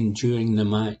sustained during the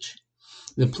match.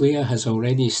 The player has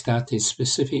already started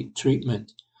specific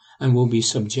treatment and will be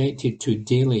subjected to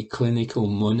daily clinical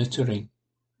monitoring.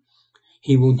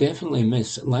 He will definitely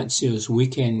miss Lazio's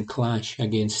weekend clash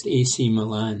against AC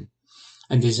Milan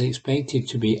and is expected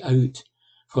to be out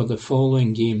for the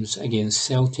following games against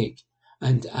Celtic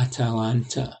and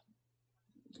Atalanta.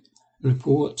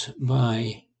 Report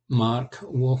by Mark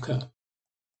Walker.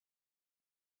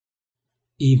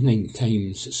 Evening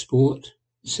Times Sport,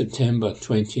 September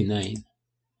 29.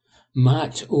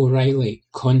 Matt O'Reilly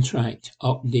contract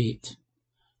update.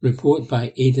 Report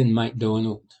by Aidan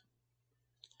MacDonald.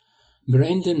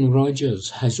 Brendan Rodgers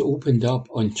has opened up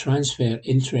on transfer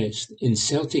interest in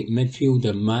Celtic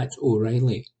midfielder Matt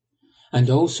O'Reilly and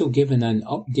also given an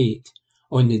update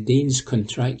on the Danes'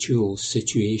 contractual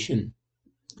situation.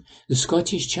 The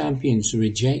Scottish champions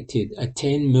rejected a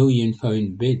 £10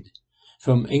 million bid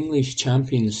from English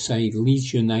champions side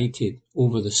Leeds United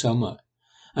over the summer,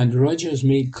 and Rodgers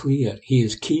made clear he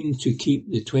is keen to keep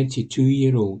the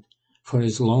 22-year-old for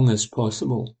as long as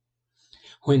possible.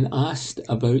 When asked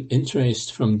about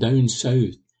interest from down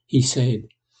south, he said,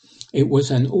 "It was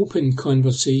an open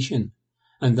conversation,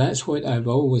 and that's what I've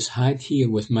always had here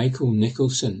with Michael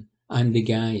Nicholson and the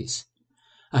guys.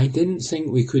 I didn't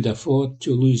think we could afford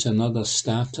to lose another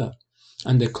starter,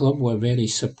 and the club were very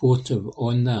supportive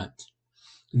on that.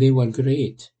 They were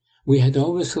great. We had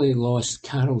obviously lost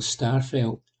Carl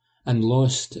Starfelt and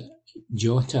lost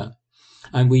Jota,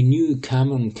 and we knew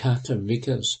Cameron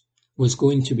Carter-Vickers was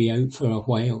going to be out for a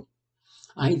while.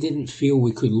 I didn't feel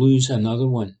we could lose another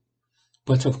one.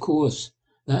 But of course,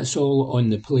 that's all on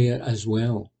the player as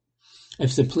well.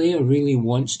 If the player really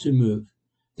wants to move,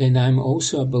 then I'm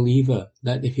also a believer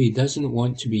that if he doesn't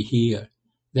want to be here,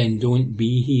 then don't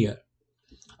be here.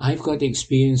 I've got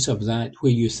experience of that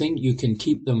where you think you can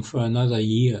keep them for another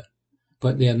year,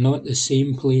 but they're not the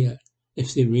same player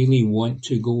if they really want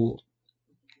to go.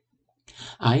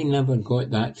 I never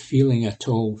got that feeling at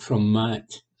all from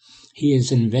Matt. He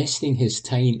is investing his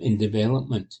time in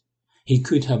development. He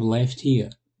could have left here.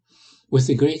 With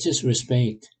the greatest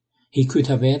respect, he could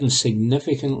have earned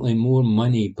significantly more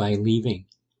money by leaving,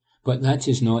 but that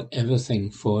is not everything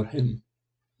for him."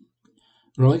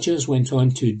 Rodgers went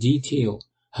on to detail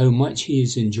how much he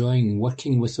is enjoying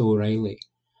working with O'Reilly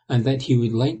and that he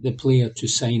would like the player to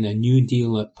sign a new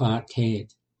deal at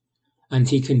Parkhead. And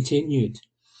he continued,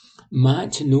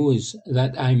 "Matt knows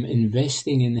that I'm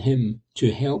investing in him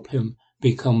to help him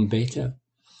become better.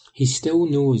 He still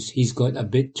knows he's got a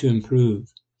bit to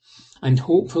improve. And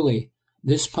hopefully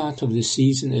this part of the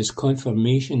season is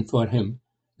confirmation for him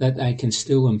that I can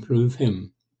still improve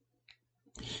him.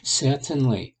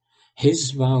 Certainly,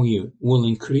 his value will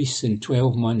increase in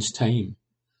 12 months' time.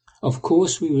 Of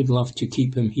course we would love to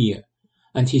keep him here,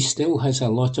 and he still has a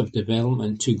lot of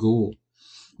development to go.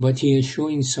 But he is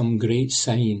showing some great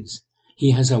signs.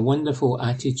 He has a wonderful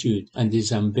attitude and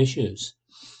is ambitious,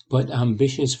 but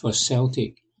ambitious for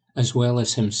Celtic as well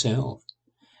as himself.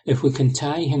 If we can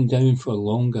tie him down for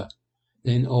longer,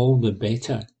 then all the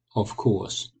better, of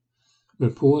course."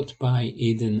 Report by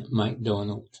Aidan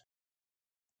MacDonald.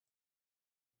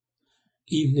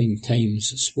 Evening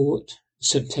Times Sport,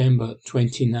 September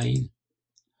 29.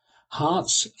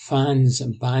 Hearts fans'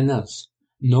 banners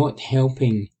not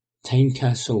helping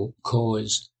Tynecastle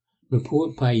cause.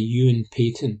 Report by Ewan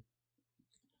Payton.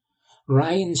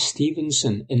 Ryan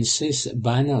Stevenson insists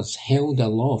banners held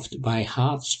aloft by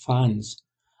Hearts fans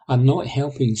are not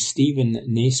helping Stephen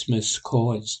Naismith's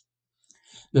cause.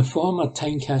 The former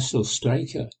Tynecastle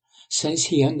striker says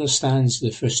he understands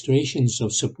the frustrations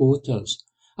of supporters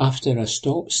after a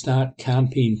stop-start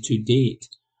campaign to date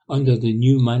under the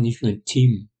new management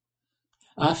team.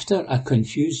 After a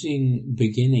confusing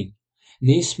beginning,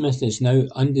 Naismith is now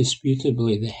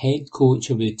undisputably the head coach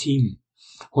of the team,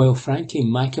 while Frankie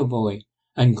McAvoy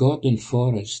and Gordon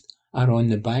Forrest are on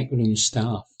the backroom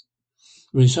staff.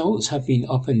 Results have been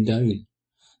up and down.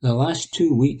 The last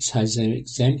 2 weeks has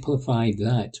exemplified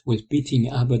that, with beating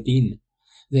Aberdeen,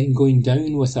 then going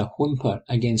down with a whimper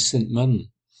against St Mirren,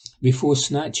 before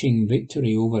snatching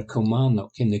victory over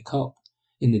Kilmarnock in the Cup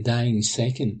in the dying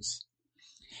seconds.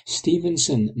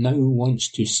 Stevenson now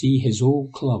wants to see his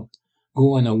old club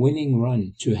go on a winning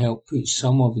run to help put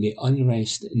some of the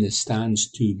unrest in the stands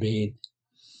to bed.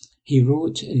 He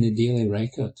wrote in the Daily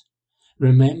Record,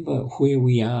 "Remember where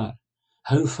we are,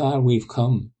 how far we've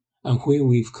come, and where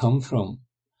we've come from."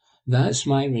 That's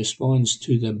my response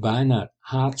to the banner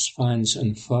Hearts fans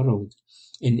unfurled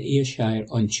in Ayrshire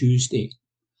on Tuesday.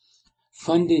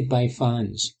 Funded by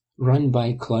fans, run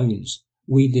by clowns,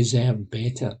 we deserve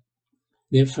better.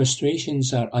 Their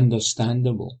frustrations are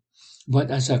understandable, but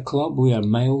as a club we are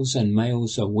miles and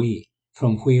miles away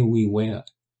from where we were.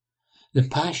 The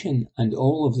passion and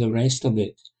all of the rest of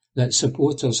it that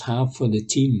supporters have for the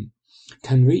team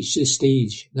can reach the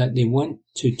stage that they want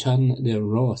to turn their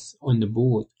wrath on the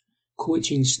board,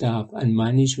 coaching staff and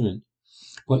management.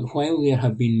 But while there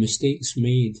have been mistakes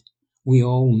made, we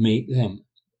all make them.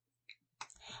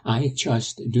 I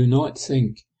just do not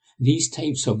think these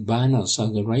types of banners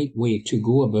are the right way to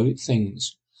go about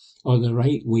things, or the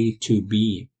right way to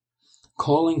be.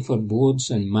 Calling for boards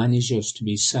and managers to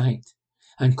be sacked,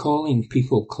 and calling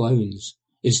people clowns,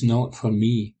 is not for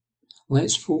me.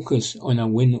 Let's focus on a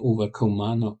win over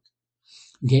Kilmarnock.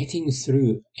 Getting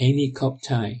through any cup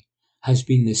tie has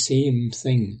been the same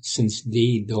thing since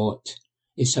day dot.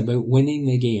 It's about winning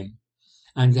the game,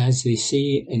 and as they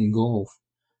say in golf,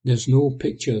 there's no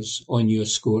pictures on your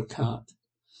scorecard.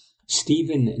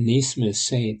 Stephen Naismith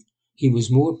said he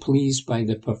was more pleased by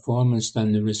the performance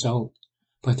than the result,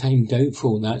 but I'm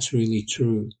doubtful that's really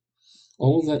true.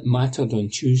 All that mattered on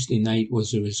Tuesday night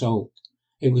was the result.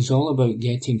 It was all about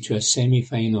getting to a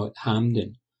semi-final at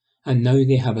Hampden, and now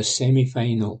they have a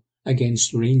semi-final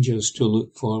against Rangers to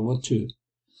look forward to.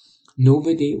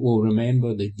 Nobody will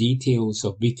remember the details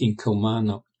of beating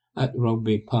Kilmarnock at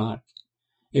Rugby Park.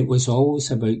 It was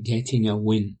always about getting a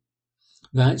win.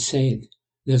 That said,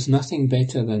 there's nothing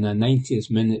better than a 90th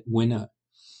minute winner,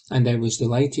 and I was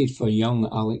delighted for young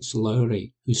Alex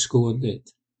Lowry, who scored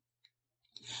it.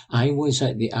 I was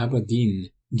at the Aberdeen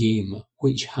game,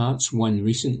 which Hearts won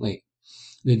recently.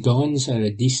 The Dons are a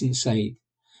decent side,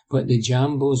 but the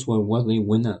Jambos were worthy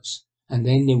winners, and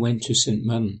then they went to St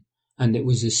Mirren, and it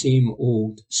was the same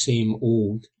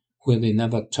old, where they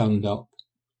never turned up.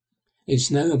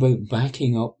 It's now about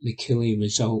backing up the Killie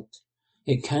result.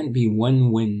 It can't be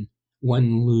one win,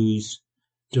 one lose,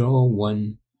 draw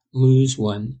one, lose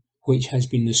one, which has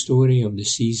been the story of the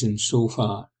season so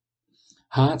far.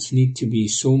 Hearts need to be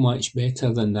so much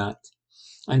better than that,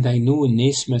 and I know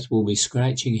Naismith will be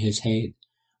scratching his head,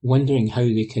 wondering how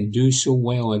they can do so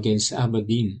well against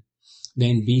Aberdeen,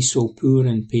 then be so poor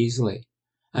in Paisley,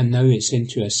 and now it's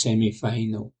into a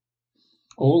semi-final.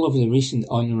 All of the recent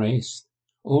unrest,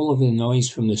 all of the noise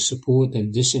from the support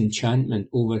and disenchantment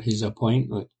over his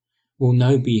appointment will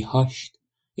now be hushed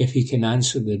if he can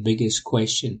answer the biggest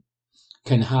question.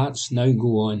 Can Hearts now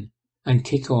go on and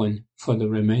kick on for the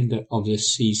remainder of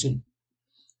this season?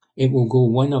 It will go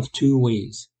one of two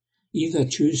ways. Either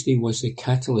Tuesday was the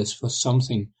catalyst for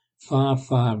something far,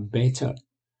 far better,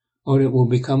 or it will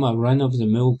become a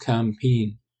run-of-the-mill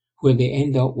campaign where they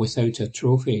end up without a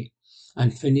trophy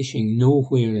and finishing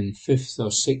nowhere in 5th or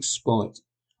 6th spot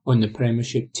on the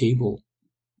Premiership table.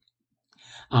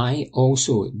 I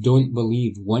also don't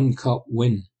believe one cup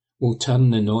win will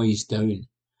turn the noise down,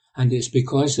 and it's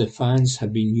because the fans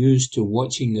have been used to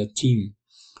watching their team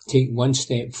take one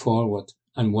step forward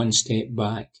and one step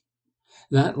back.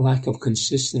 That lack of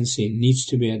consistency needs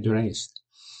to be addressed,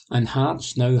 and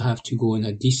Hearts now have to go on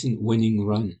a decent winning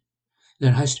run.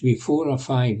 There has to be 4 or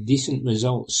 5 decent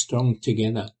results strung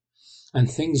together, and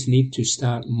things need to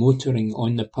start motoring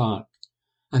on the park,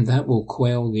 and that will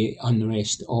quell the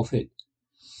unrest of it.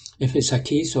 If it's a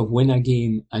case of win a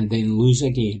game and then lose a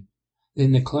game,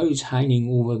 then the clouds hanging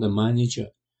over the manager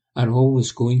are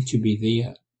always going to be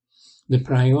there. The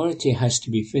priority has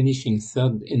to be finishing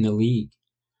 3rd in the league,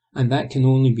 and that can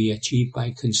only be achieved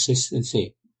by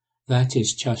consistency. That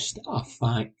is just a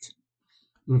fact.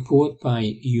 Report by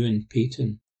Ewan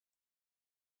Payton.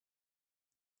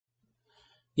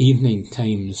 Evening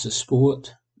Times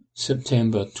Sport,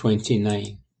 September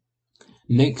 29.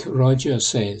 Nick Rogers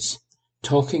says,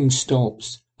 talking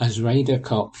stops as Ryder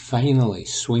Cup finally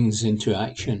swings into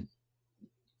action.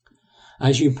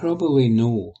 As you probably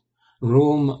know,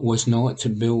 Rome was not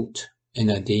built in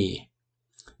a day.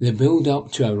 The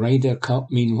build-up to a Ryder Cup,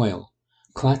 meanwhile,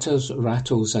 clatters,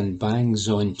 rattles and bangs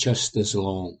on just as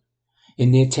long.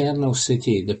 In the Eternal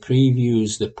City, the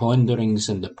previews, the ponderings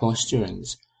and the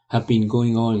posturings have been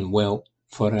going on, well,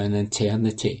 for an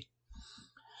eternity.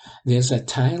 There's a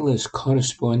tireless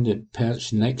correspondent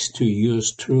perched next to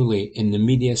yours truly in the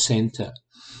media centre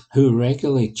who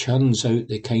regularly churns out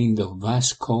the kind of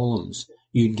vast columns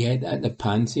you'd get at the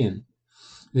Pantheon.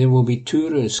 There will be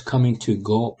tourists coming to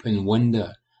gawp and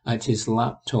wonder at his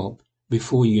laptop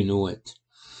before you know it.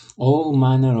 All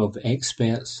manner of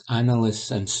experts, analysts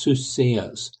and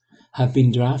soothsayers have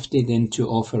been drafted in to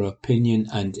offer opinion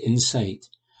and insight,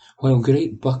 while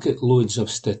great bucket loads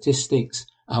of statistics,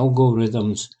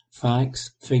 algorithms,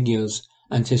 facts, figures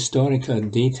and historical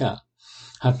data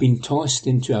have been tossed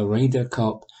into a Ryder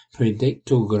Cup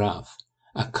predictograph,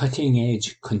 a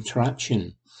cutting-edge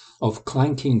contraption of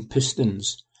clanking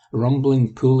pistons,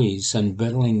 rumbling pulleys and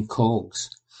birling cogs,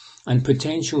 and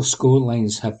potential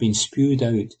scorelines have been spewed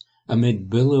out amid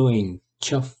billowing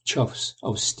chuffs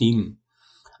of steam.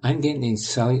 I'm getting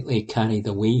slightly carried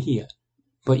away here,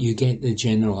 but you get the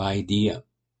general idea.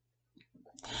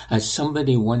 As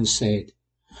somebody once said,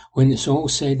 when it's all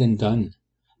said and done,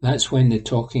 that's when the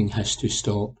talking has to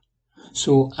stop.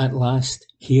 So at last,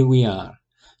 here we are.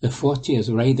 The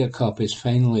 40th Ryder Cup is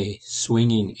finally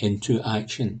swinging into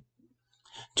action.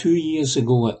 2 years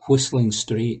ago at Whistling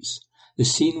Straits, the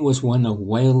scene was one of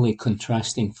wildly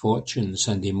contrasting fortunes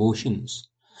and emotions.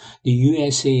 The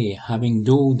USA, having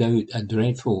doled out a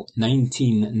dreadful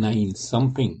 19-9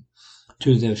 thumping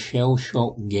to their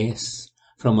shell-shocked guests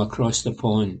from across the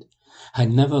pond,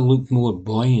 had never looked more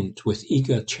buoyant with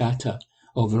eager chatter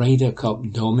of Ryder Cup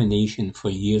domination for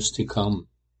years to come.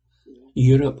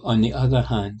 Europe, on the other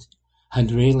hand,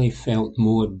 had rarely felt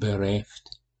more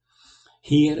bereft.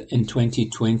 Here in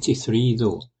 2023,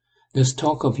 though, there's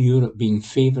talk of Europe being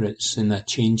favourites in a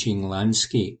changing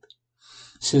landscape.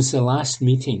 Since the last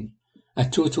meeting, a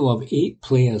total of 8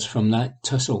 players from that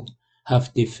tussle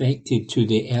have defected to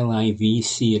the LIV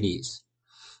series.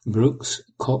 Brooks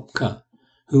Koepka,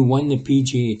 who won the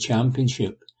PGA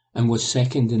Championship and was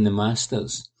second in the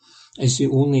Masters, is the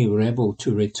only rebel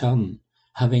to return,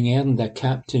 having earned a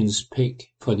captain's pick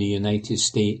for the United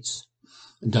States.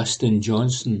 Dustin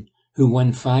Johnson, who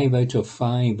won 5 out of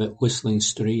 5 at Whistling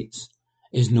Straits,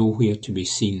 is nowhere to be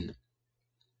seen.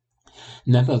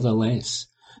 Nevertheless,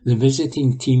 the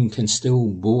visiting team can still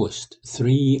boast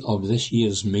 3 of this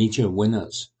year's major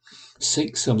winners,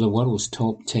 6 of the world's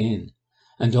top 10,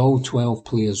 and all 12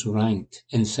 players ranked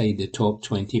inside the top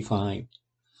 25.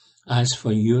 As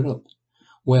for Europe,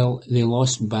 well, they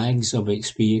lost bags of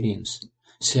experience.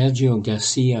 Sergio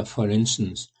Garcia, for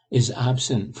instance, is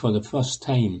absent for the first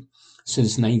time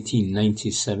since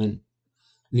 1997.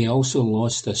 They also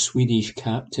lost a Swedish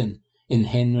captain in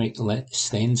Henrik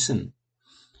Stenson.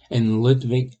 In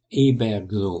Ludvig Åberg,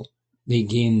 though, they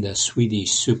gained a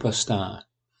Swedish superstar.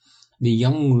 The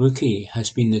young rookie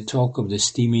has been the talk of the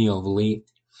steamy of late.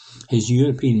 His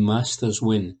European Masters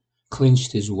win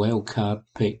clinched his wildcard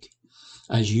pick,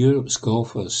 as Europe's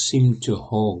golfers seemed to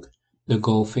hog the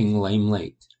golfing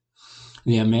limelight.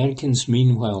 The Americans,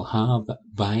 meanwhile, have,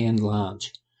 by and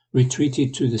large,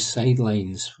 retreated to the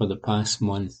sidelines for the past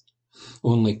month.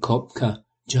 Only Koepka,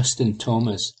 Justin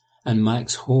Thomas and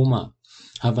Max Homa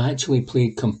have actually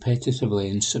played competitively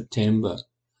in September.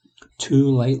 Too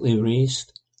lightly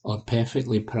raced or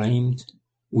perfectly primed?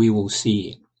 We will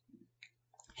see.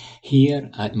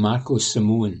 Here at Marco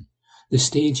Simone, the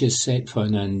stage is set for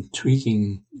an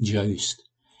intriguing joust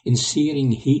in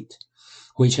searing heat,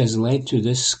 which has led to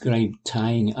this scribe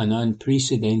tying an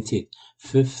unprecedented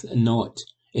 5th knot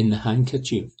in the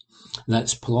handkerchief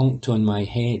that's plonked on my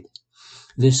head.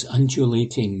 This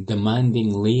undulating,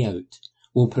 demanding layout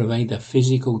will provide a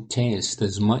physical test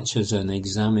as much as an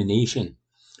examination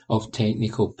of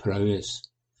technical prowess.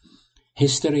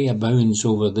 History abounds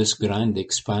over this grand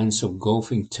expanse of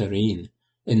golfing terrain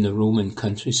in the Roman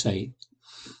countryside.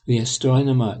 The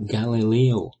astronomer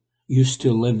Galileo used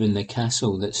to live in the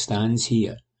castle that stands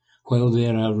here, while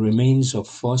there are remains of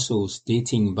fossils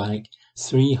dating back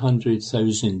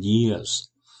 300,000 years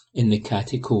in the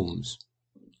catacombs.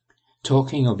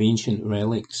 Talking of ancient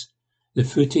relics, the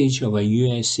footage of a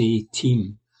USA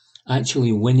team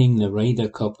actually winning the Ryder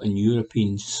Cup on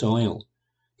European soil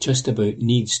just about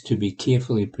needs to be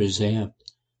carefully preserved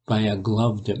by a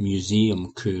gloved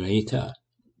museum curator.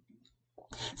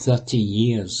 30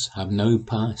 years have now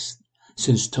passed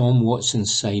since Tom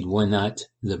Watson's side won at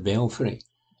the Belfry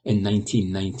in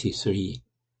 1993.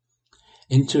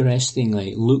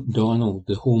 Interestingly, Luke Donald,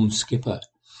 the home skipper,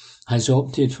 has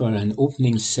opted for an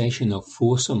opening session of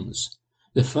foursomes,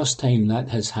 the first time that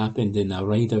has happened in a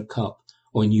Ryder Cup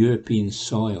on European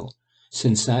soil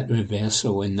since that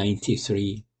reversal in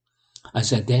 93.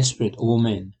 As a desperate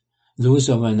omen, those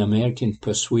of an American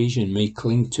persuasion may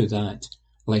cling to that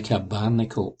like a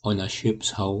barnacle on a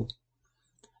ship's hull.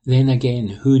 Then again,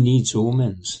 who needs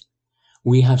omens?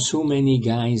 We have so many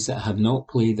guys that have not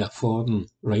played a foreign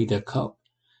Ryder Cup,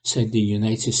 said the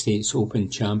United States Open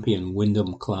champion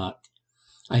Wyndham Clark.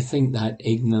 I think that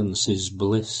ignorance is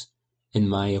bliss, in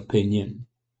my opinion.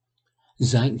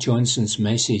 Zach Johnson's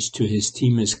message to his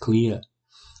team is clear.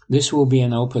 This will be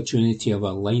an opportunity of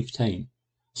a lifetime,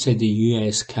 said the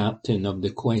US captain of the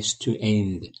quest to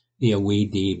end the away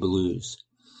day blues.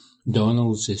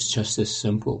 Donald's is just as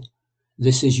simple.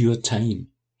 This is your time,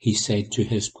 he said to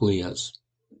his players.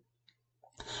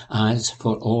 As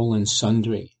for all and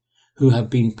sundry, who have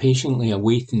been patiently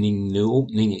awaiting the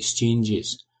opening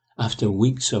exchanges after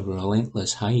weeks of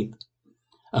relentless hype,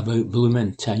 about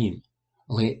bloomin' time,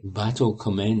 let battle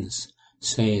commence,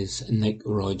 says Nick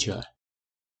Roger.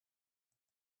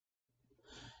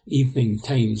 Evening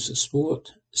Times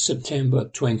Sport, September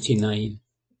 29.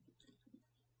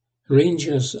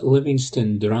 Rangers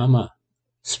Livingston drama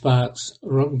sparks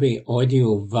rugby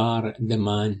audio VAR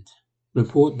demand.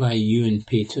 Report by Ewan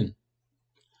Payton.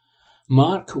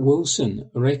 Mark Wilson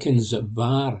reckons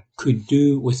VAR could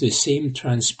do with the same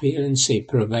transparency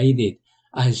provided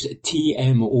as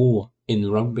TMO in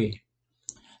rugby.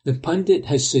 The pundit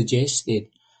has suggested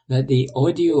that the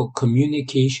audio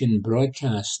communication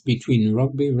broadcast between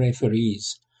rugby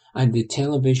referees and the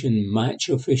television match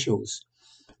officials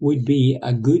would be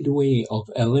a good way of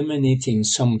eliminating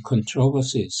some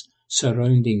controversies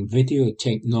surrounding video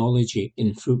technology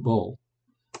in football.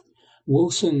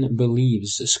 Wilson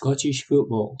believes Scottish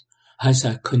football has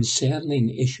a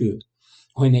concerning issue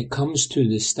when it comes to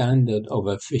the standard of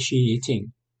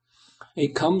officiating.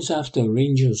 It comes after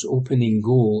Rangers' opening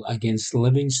goal against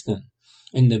Livingston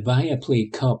in the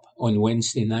Viaplay Cup on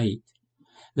Wednesday night.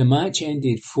 The match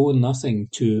ended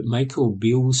 4-0 to Michael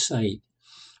Beale's side,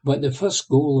 but the first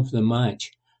goal of the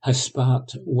match has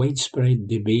sparked widespread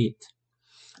debate.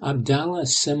 Abdallah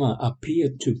Sima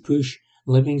appeared to push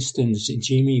Livingston's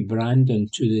Jamie Brandon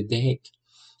to the deck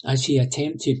as he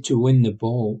attempted to win the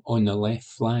ball on the left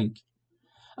flank.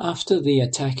 After the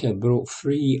attacker broke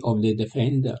free of the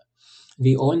defender,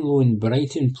 the on-loan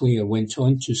Brighton player went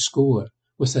on to score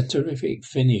with a terrific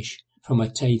finish from a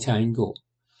tight angle.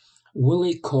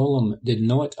 Willie Collum did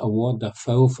not award a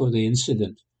foul for the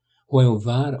incident, while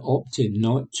VAR opted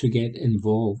not to get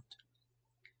involved.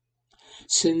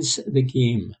 Since the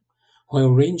game, while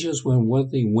Rangers were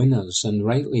worthy winners and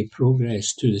rightly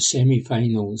progressed to the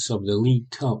semi-finals of the League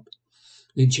Cup,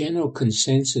 the general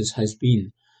consensus has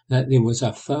been that there was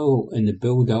a foul in the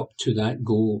build-up to that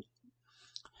goal.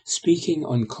 Speaking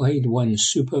on Clyde One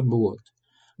Superboard,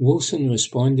 Wilson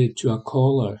responded to a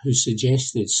caller who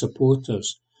suggested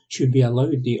supporters should be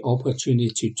allowed the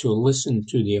opportunity to listen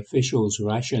to the officials'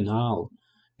 rationale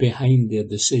behind their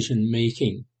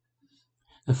decision-making.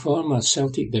 The former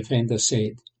Celtic defender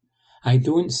said, "I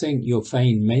don't think you'll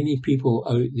find many people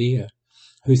out there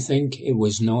who think it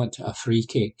was not a free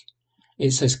kick.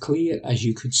 It's as clear as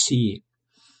you could see.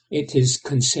 It is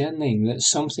concerning that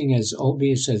something as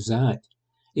obvious as that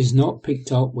is not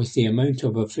picked up with the amount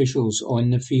of officials on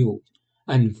the field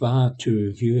and VAR to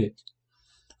review it.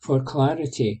 For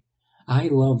clarity, I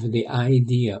love the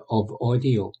idea of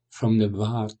audio from the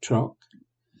VAR truck."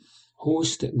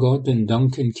 Host Gordon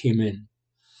Duncan came in.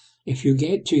 "If you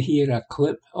get to hear a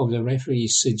clip of the referee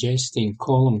suggesting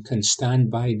Collum can stand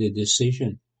by the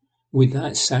decision, would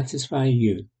that satisfy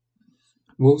you?"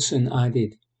 Wilson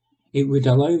added, "It would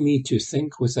allow me to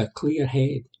think with a clear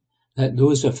head that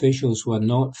those officials were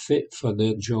not fit for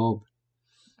their job.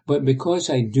 But because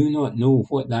I do not know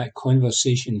what that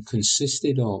conversation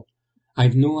consisted of,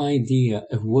 I've no idea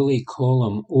if Willie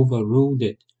Collum overruled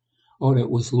it or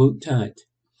it was looked at.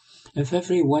 If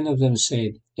every one of them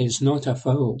said, it's not a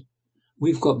foul,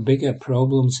 we've got bigger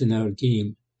problems in our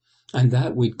game, and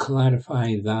that would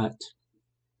clarify that.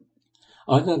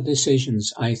 Other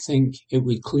decisions, I think it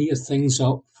would clear things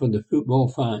up for the football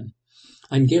fan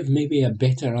and give maybe a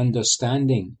better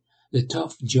understanding the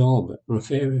tough job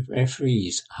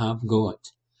referees have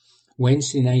got.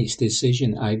 Wednesday night's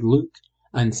decision, I'd look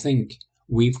and think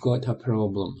we've got a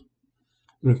problem."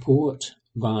 Report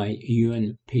by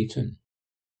Ewan Payton.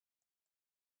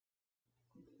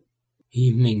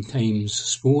 Evening Times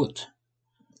Sport,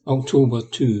 October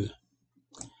 2.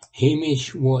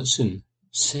 Hamish Watson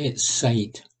sets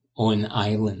sight on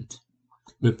Ireland.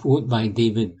 Report by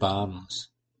David Barnes.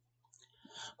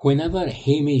 Whenever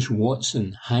Hamish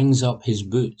Watson hangs up his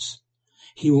boots,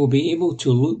 he will be able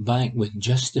to look back with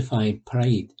justified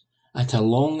pride at a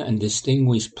long and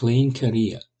distinguished playing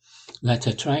career that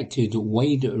attracted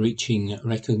wide-reaching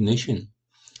recognition,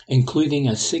 including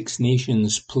a Six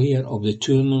Nations Player of the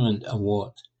Tournament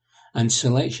award and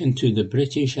selection to the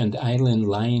British and Ireland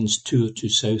Lions tour to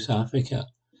South Africa,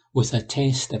 with a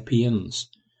test appearance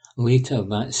later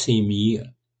that same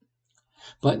year.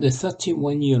 But the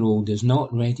 31-year-old is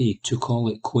not ready to call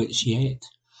it quits yet,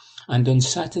 and on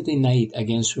Saturday night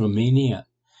against Romania,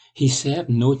 he served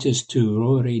notice to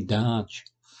Rory Darge,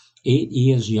 8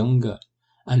 years younger,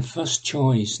 and first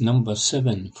choice number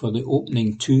 7 for the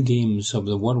opening 2 games of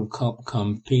the World Cup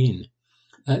campaign,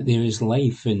 that there is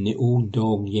life in the old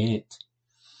dog yet.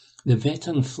 The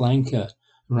veteran flanker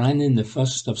ran in the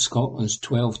first of Scotland's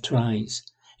 12 tries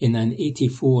in an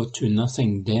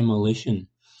 84-0 demolition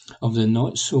of the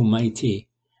not-so-mighty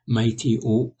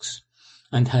Oaks,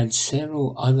 and had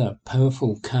several other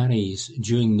powerful carries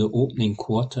during the opening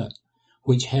quarter,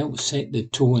 which helped set the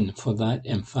tone for that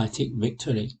emphatic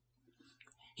victory.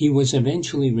 He was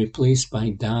eventually replaced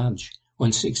by Darge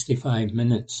on 65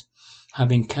 minutes,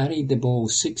 having carried the ball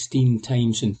 16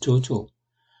 times in total,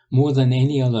 more than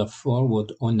any other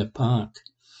forward on the park,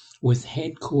 with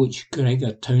head coach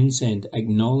Gregor Townsend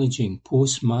acknowledging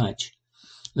post-match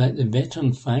that the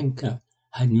veteran flanker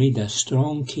had made a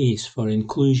strong case for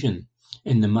inclusion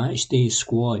in the matchday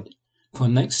squad for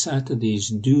next Saturday's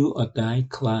do-or-die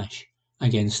clash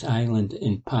against Ireland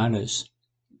in Paris,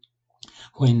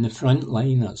 when the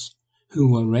frontliners,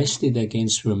 who were rested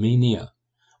against Romania,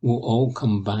 will all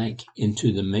come back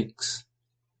into the mix.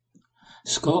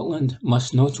 Scotland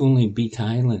must not only beat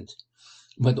Ireland,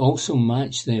 but also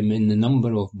match them in the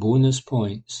number of bonus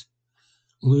points,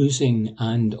 losing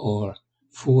and/or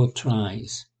 4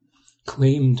 tries,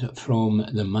 claimed from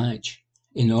the match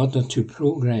in order to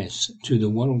progress to the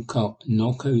World Cup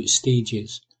knockout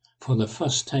stages for the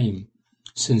first time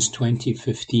since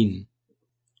 2015.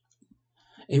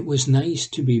 It was nice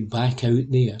to be back out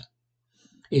there.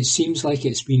 It seems like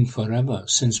it's been forever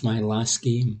since my last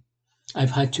game.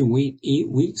 I've had to wait 8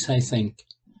 weeks, I think,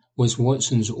 was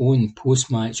Watson's own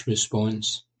post-match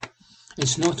response.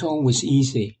 It's not always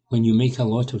easy when you make a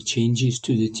lot of changes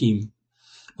to the team,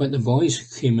 but the boys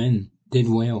who came in did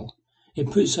well. It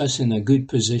puts us in a good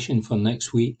position for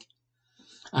next week.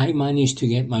 I managed to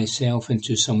get myself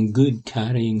into some good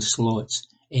carrying slots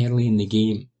early in the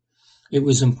game. It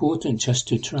was important just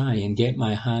to try and get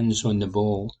my hands on the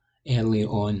ball early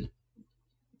on.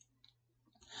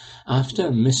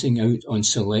 After missing out on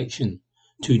selection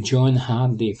to John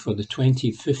Hardy for the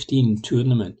 2015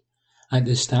 tournament at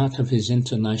the start of his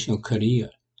international career,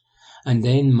 and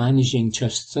then managing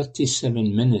just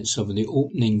 37 minutes of the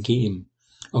opening game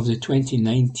of the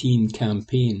 2019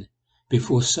 campaign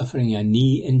before suffering a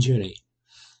knee injury,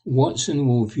 Watson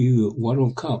will view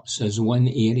World Cups as one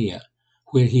area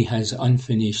where he has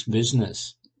unfinished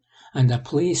business, and a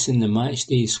place in the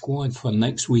matchday squad for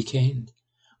next weekend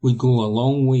would go a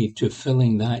long way to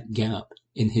filling that gap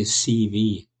in his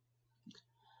CV.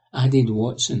 Added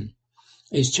Watson,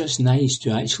 it's just nice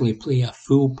to actually play a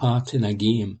full part in a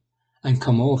game and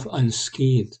come off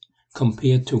unscathed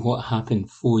compared to what happened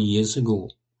 4 years ago.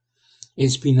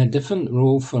 It's been a different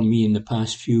role for me in the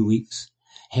past few weeks,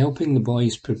 helping the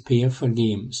boys prepare for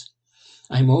games.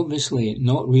 I'm obviously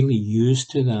not really used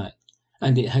to that,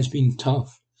 and it has been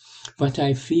tough, but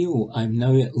I feel I've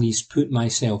now at least put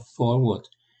myself forward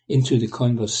into the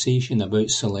conversation about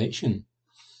selection.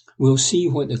 We'll see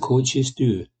what the coaches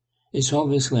do. It's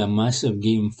obviously a massive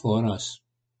game for us.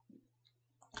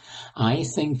 I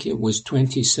think it was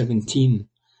 2017,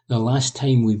 the last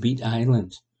time we beat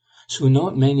Ireland, so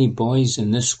not many boys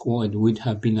in this squad would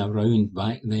have been around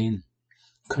back then.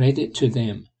 Credit to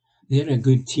them. They're a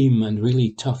good team and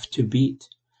really tough to beat,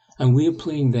 and we're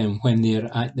playing them when they're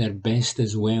at their best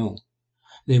as well.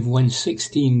 They've won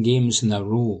 16 games in a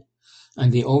row,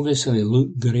 and they obviously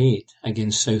look great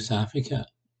against South Africa.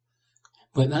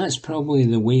 But that's probably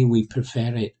the way we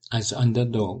prefer it as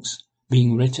underdogs,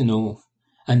 being written off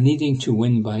and needing to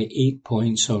win by 8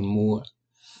 points or more.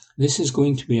 This is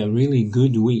going to be a really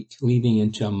good week leading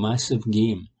into a massive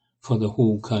game for the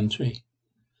whole country.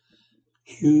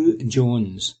 Hugh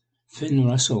Jones, Finn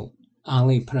Russell,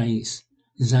 Ali Price,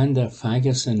 Xander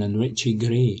Fagerson and Richie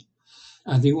Gray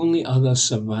are the only other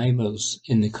survivors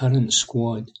in the current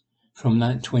squad from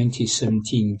that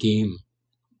 2017 game.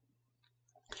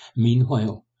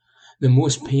 Meanwhile, the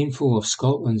most painful of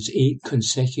Scotland's 8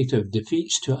 consecutive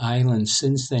defeats to Ireland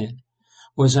since then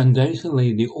was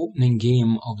undoubtedly the opening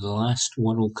game of the last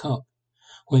World Cup,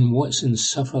 when Watson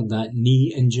suffered that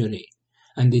knee injury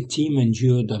and the team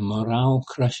endured a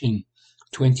morale-crushing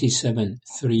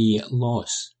 27-3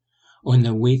 loss on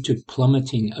their way to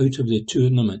plummeting out of the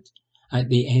tournament at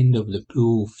the end of the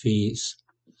pool phase.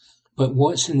 But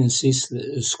Watson insists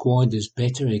that the squad is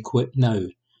better equipped now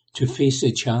to face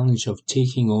the challenge of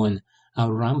taking on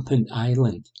a rampant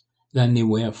island than they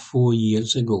were 4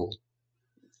 years ago.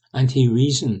 And he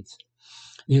reasoned,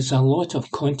 "There's a lot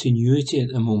of continuity at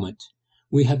the moment.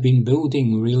 We have been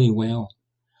building really well.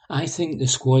 I think the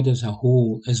squad as a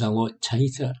whole is a lot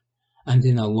tighter and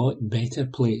in a lot better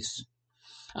place.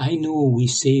 I know we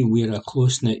say we're a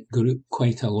close-knit group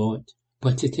quite a lot,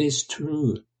 but it is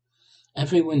true.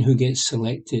 Everyone who gets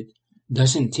selected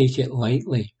doesn't take it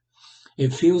lightly.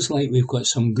 It feels like we've got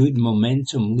some good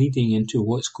momentum leading into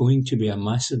what's going to be a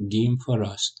massive game for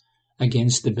us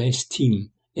against the best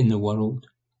team in the world.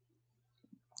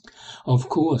 Of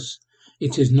course,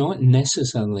 it is not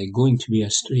necessarily going to be a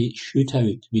straight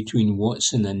shootout between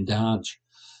Watson and Darge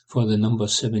for the number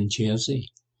 7 jersey.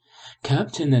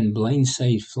 Captain and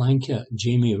blindside flanker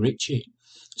Jamie Ritchie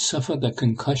suffered a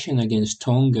concussion against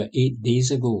Tonga 8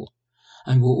 days ago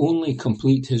and will only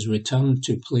complete his return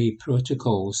to play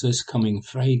protocols this coming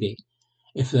Friday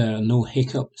if there are no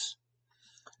hiccups.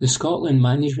 The Scotland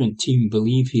management team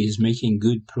believe he is making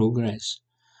good progress,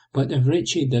 but if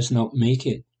Ritchie does not make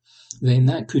it, then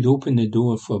that could open the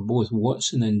door for both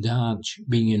Watson and Darge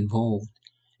being involved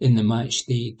in the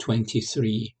Matchday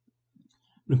 23.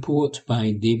 Report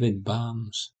by David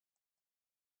Barnes.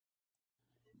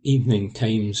 Evening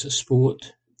Times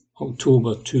Sport,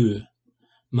 October 2.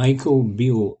 Michael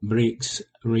Beale breaks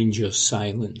Rangers'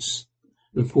 silence.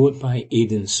 Report by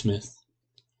Aidan Smith.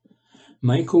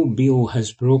 Michael Beale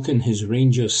has broken his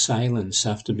Rangers' silence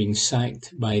after being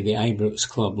sacked by the Ibrox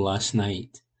club last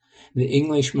night. The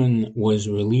Englishman was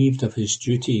relieved of his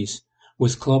duties,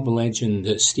 with club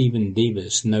legend Stephen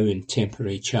Davis now in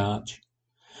temporary charge.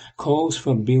 Calls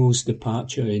for Beale's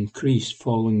departure increased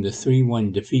following the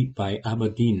 3-1 defeat by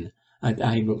Aberdeen at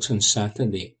Ibrox on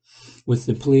Saturday, with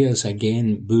the players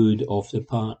again booed off the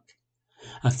park.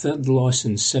 A third loss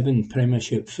in 7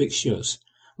 Premiership fixtures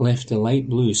left the Light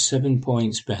Blues 7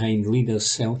 points behind leaders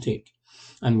Celtic,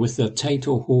 and with their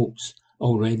title hopes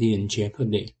already in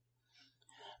jeopardy.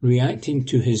 Reacting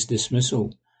to his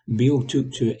dismissal, Beale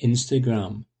took to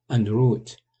Instagram and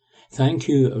wrote, "Thank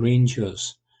you,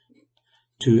 Rangers,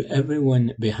 to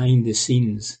everyone behind the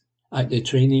scenes, at the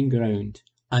training ground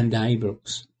and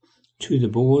Ibrox, to the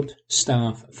board,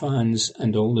 staff, fans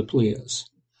and all the players.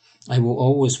 I will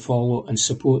always follow and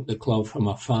support the club from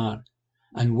afar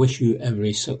and wish you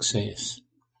every success.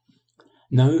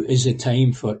 Now is the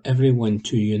time for everyone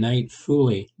to unite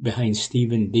fully behind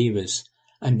Stephen Davis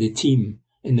and the team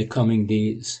in the coming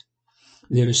days.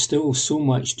 There is still so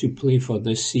much to play for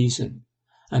this season,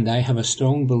 and I have a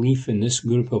strong belief in this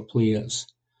group of players.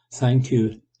 Thank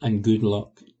you and good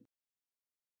luck."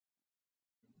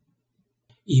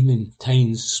 Evening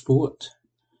Times Sport,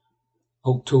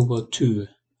 October 2.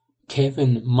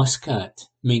 Kevin Muscat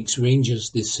makes Rangers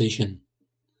decision.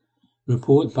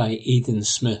 Report by Aidan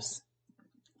Smith.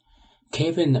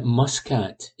 Kevin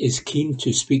Muscat is keen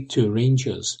to speak to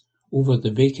Rangers over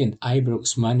the vacant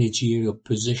Ibrox managerial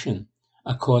position,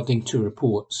 according to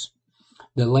reports.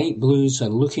 The Light Blues are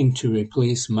looking to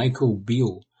replace Michael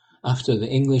Beale after the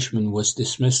Englishman was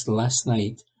dismissed last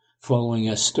night following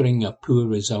a string of poor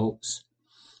results.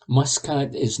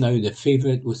 Muscat is now the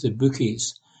favourite with the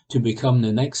bookies to become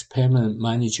the next permanent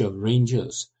manager of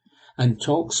Rangers, and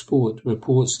TalkSport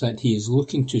reports that he is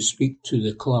looking to speak to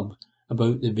the club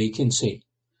about the vacancy.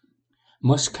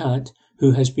 Muscat,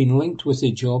 who has been linked with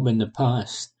the job in the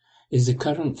past, is the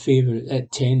current favourite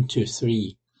at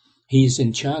 10-3. He is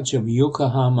in charge of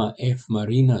Yokohama F.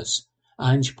 Marinas,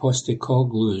 Ange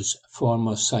Postecoglou's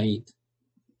former side.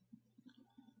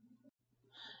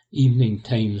 Evening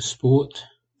Times Sport,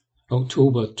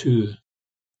 October 2.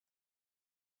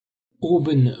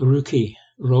 Oban rookie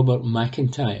Robert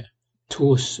McIntyre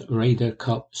toasts Ryder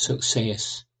Cup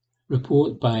success.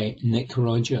 Report by Nick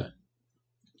Rodger.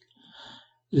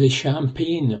 The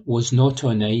champagne was not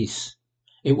on ice.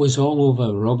 It was all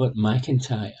over Robert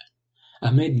McIntyre.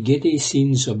 Amid giddy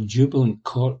scenes of jubilant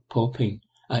cork popping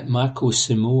at Marco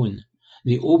Simone,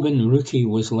 the Oban rookie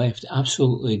was left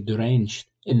absolutely drenched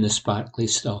in the sparkly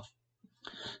stuff.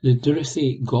 The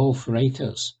Dorothy golf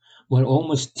writers were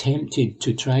almost tempted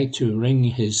to try to wring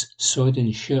his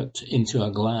sodden shirt into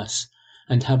a glass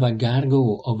and have a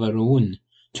gargle of her own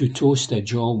to toast a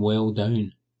job well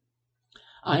done.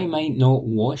 "I might not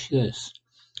watch this,"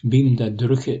 beamed a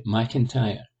Drukit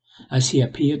McIntyre as he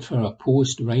appeared for a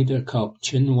post-Ryder Cup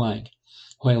chinwag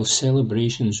while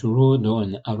celebrations roared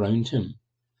on around him.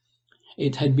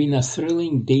 It had been a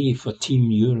thrilling day for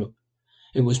Team Europe.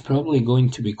 It was probably going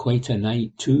to be quite a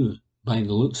night too, by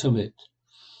the looks of it.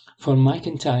 For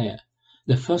McIntyre,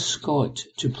 the first Scot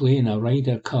to play in a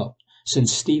Ryder Cup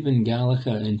since Stephen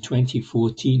Gallagher in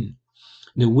 2014,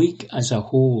 The week as a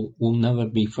whole will never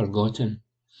be forgotten.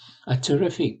 A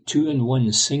terrific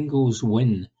 2-1 singles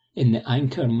win in the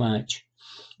anchor match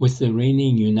with the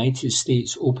reigning United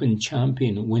States Open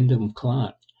champion Wyndham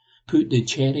Clark put the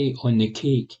cherry on the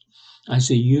cake as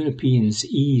the Europeans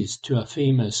eased to a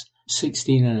famous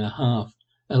 16.5,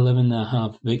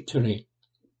 11.5 victory.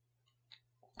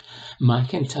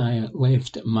 McIntyre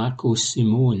left Marco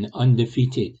Simone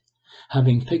undefeated,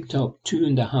 having picked up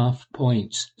 2.5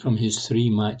 points from his 3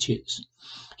 matches.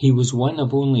 He was one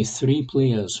of only 3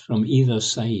 players from either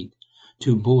side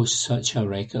to boast such a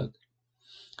record.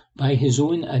 By his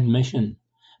own admission,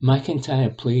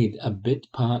 McIntyre played a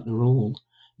bit-part role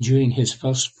during his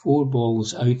first 4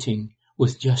 balls outing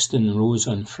with Justin Rose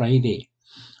on Friday,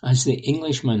 as the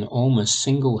Englishman almost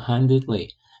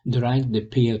single-handedly dragged the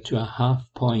pair to a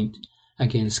half-point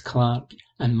against Clark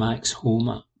and Max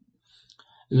Homa.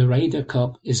 The Ryder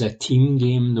Cup is a team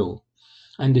game though,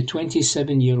 and the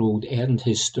 27-year-old earned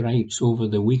his stripes over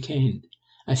the weekend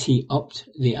as he upped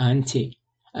the ante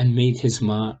and made his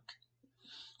mark.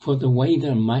 For the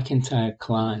wider McIntyre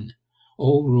clan,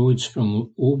 all roads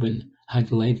from Oban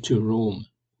had led to Rome.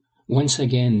 Once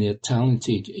again their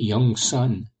talented young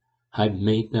son had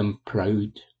made them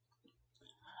proud.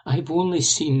 I've only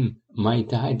seen my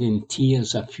dad in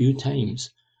tears a few times,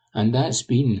 and that's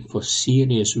been for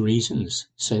serious reasons,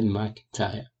 said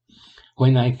McIntyre.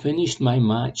 When I finished my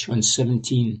match on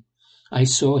 17, I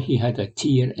saw he had a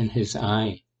tear in his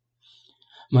eye.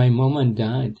 My mum and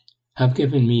dad have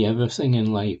given me everything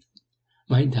in life.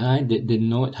 My dad did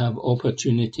not have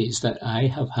opportunities that I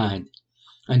have had,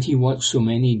 and he worked so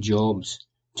many jobs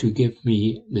to give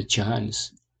me the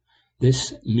chance.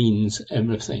 This means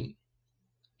everything.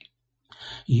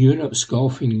 Europe's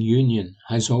golfing union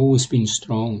has always been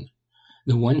strong.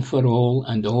 The one-for-all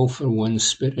and all-for-one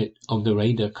spirit of the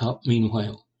Ryder Cup,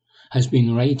 meanwhile, has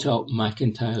been right up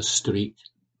McIntyre's street.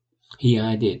 He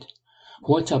added,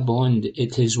 "What a bond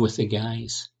it is with the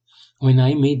guys. When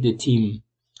I made the team,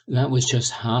 that was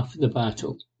just half the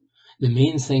battle. The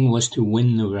main thing was to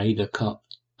win the Ryder Cup,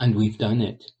 and we've done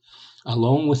it.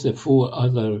 Along with the 4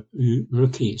 other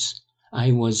rookies,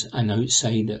 I was an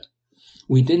outsider.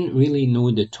 We didn't really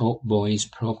know the top boys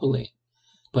properly,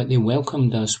 but they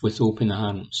welcomed us with open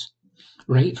arms.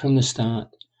 Right from the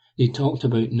start, they talked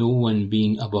about no one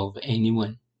being above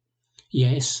anyone.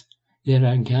 Yes, there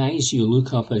are guys you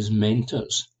look up as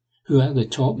mentors, who are the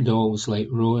top dogs like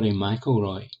Rory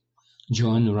McIlroy,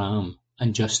 John Rahm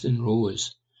and Justin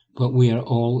Rose, but we are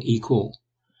all equal.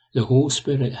 The whole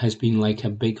spirit has been like a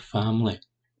big family."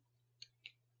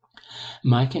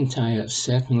 McIntyre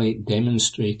certainly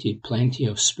demonstrated plenty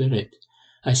of spirit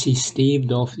as he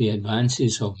staved off the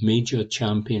advances of major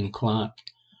champion Clark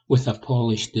with a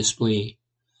polished display.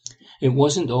 It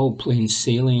wasn't all plain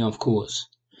sailing, of course.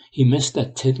 He missed a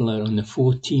tiddler on the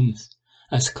 14th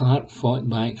as Clark fought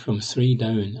back from 3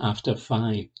 down after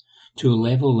 5 to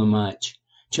level the match,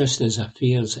 just as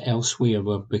affairs elsewhere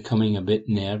were becoming a bit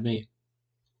nervy.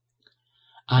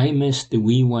 "I missed the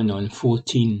wee one on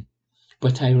 14,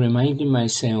 but I reminded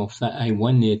myself that I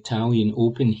won the Italian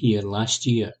Open here last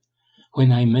year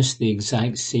when I missed the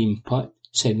exact same putt,"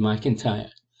 said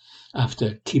McIntyre,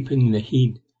 after keeping the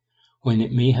head when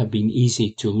it may have been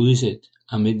easy to lose it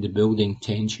amid the building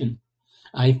tension.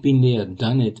 "I've been there,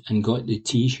 done it, and got the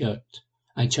T-shirt.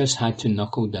 I just had to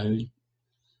knuckle down."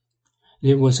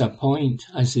 There was a point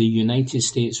as the United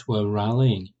States were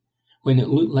rallying when it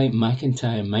looked like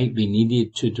McIntyre might be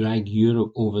needed to drag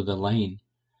Europe over the line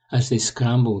as they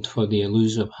scrambled for the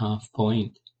elusive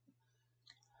half-point.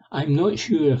 "I'm not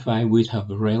sure if I would have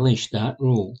relished that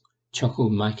role,"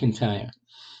 chuckled McIntyre,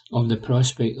 of the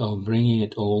prospect of bringing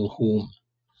it all home.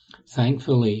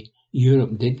 Thankfully,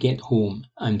 Europe did get home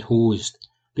and hosed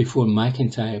before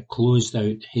McIntyre closed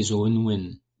out his own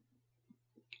win.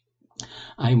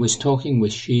 "I was talking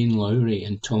with Shane Lowry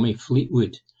and Tommy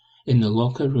Fleetwood in the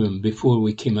locker room before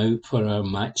we came out for our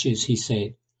matches," he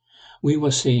said. "We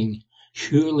were saying,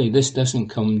 surely this doesn't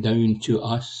come down to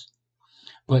us.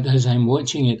 But as I'm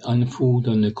watching it unfold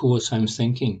on the course, I'm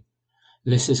thinking,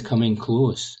 this is coming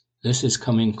close, this is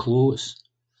coming close.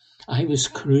 I was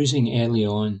cruising early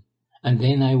on, and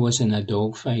then I was in a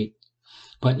dogfight.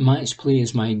 But match play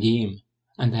is my game,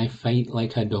 and I fight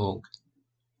like a dog."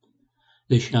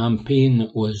 "The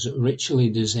champagne was richly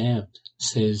deserved,"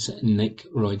 says Nick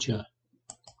Roger.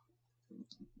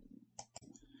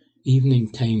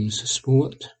 Evening Times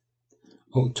Sport,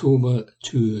 October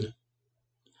 2.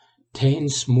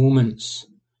 Tense moments,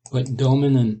 but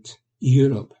dominant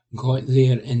Europe got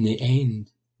there in the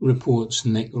end, reports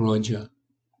Nick Roger.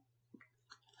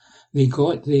 They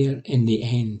got there in the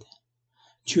end.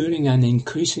 During an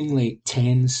increasingly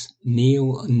tense,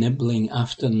 nail-nibbling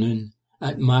afternoon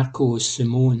at Marco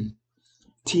Simone,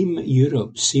 Team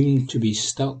Europe seemed to be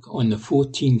stuck on the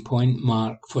 14-point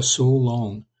mark for so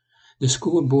long, the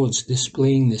scoreboards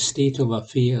displaying the state of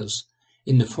affairs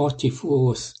in the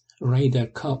 44th Ryder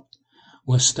Cup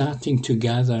were starting to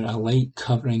gather a light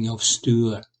covering of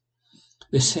stour.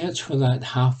 The search for that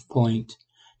half-point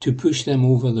to push them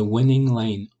over the winning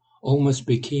line almost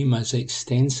became as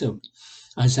extensive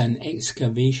as an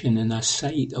excavation in a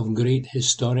site of great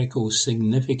historical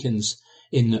significance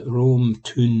in Rome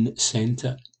Town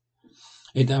Centre.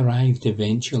 It arrived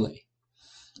eventually.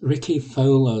 Ricky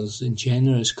Fowler's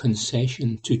generous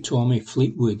concession to Tommy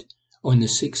Fleetwood on the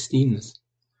 16th,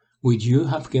 would you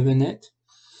have given it,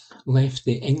 left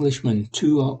the Englishman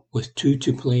 2 up with 2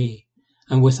 to play,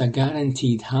 and with a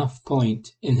guaranteed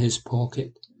half-point in his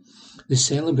pocket. The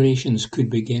celebrations could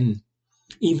begin,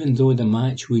 even though the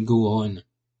match would go on.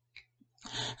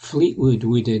 Fleetwood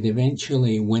would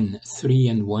eventually win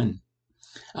 3-1.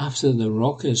 After the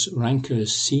raucous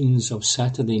scenes of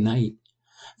Saturday night,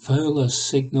 Fowler's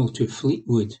signal to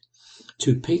Fleetwood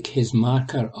to pick his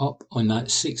marker up on that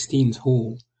 16th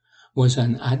hole was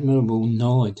an admirable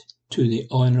nod to the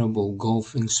honourable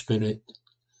golfing spirit.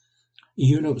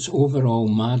 Europe's overall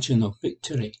margin of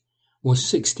victory was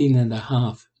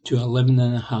 16.5 to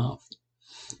 11.5.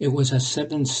 It was a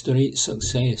 7th straight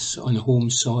success on home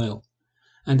soil,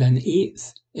 and an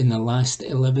 8th in the last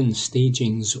 11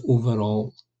 stagings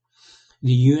overall.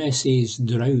 The USA's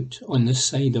drought on this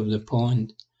side of the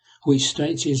pond, which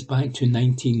stretches back to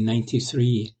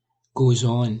 1993, goes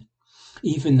on.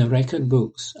 Even the record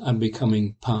books are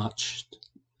becoming parched.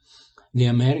 The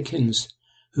Americans,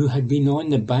 who had been on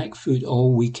the back foot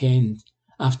all weekend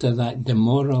after that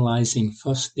demoralising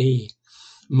first day,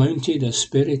 mounted a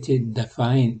spirited,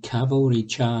 defiant cavalry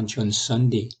charge on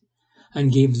Sunday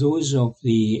and gave those of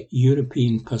the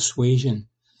European persuasion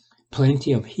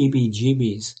plenty of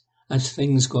heebie-jeebies as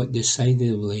things got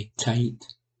decidedly tight.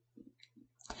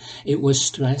 It was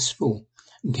stressful,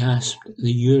 gasped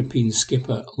the European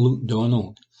skipper Luke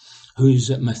Donald, whose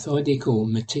methodical,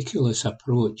 meticulous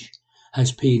approach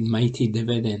has paid mighty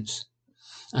dividends.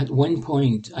 At one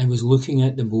point I was looking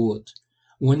at the board,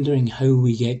 wondering how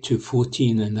we get to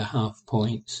 14.5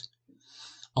 points.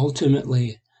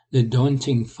 Ultimately, the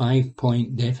daunting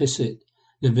 5-point deficit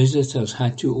the visitors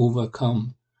had to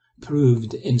overcome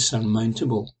proved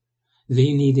insurmountable.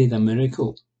 They needed a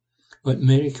miracle, but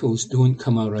miracles don't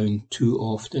come around too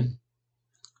often.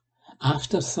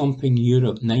 After thumping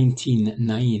Europe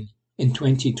 19-9 in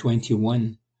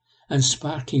 2021 and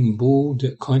sparking bold,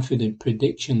 confident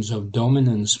predictions of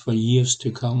dominance for years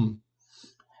to come,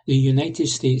 the United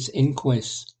States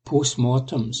inquests,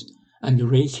 post-mortems,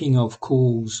 and raking of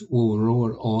coals will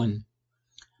roar on.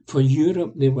 For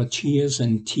Europe there were cheers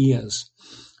and tears,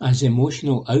 as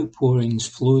emotional outpourings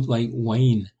flowed like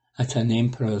wine at an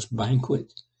emperor's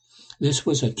banquet. This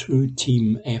was a true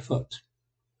team effort.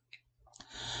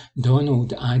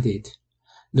 Donald added,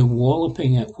 the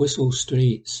walloping at Whistle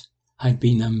Straits had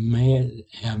been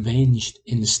avenged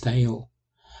in style.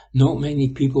 Not many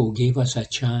people gave us a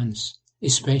chance,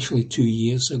 especially 2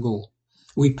 years ago.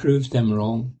 We proved them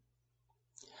wrong.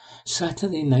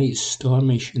 Saturday night's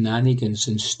stormy shenanigans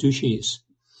and stooshes.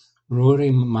 Rory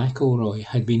McIlroy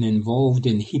had been involved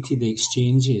in heated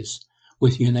exchanges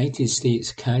with United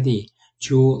States caddie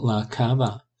Joe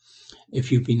LaCava,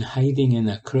 if you've been hiding in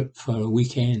a crypt for a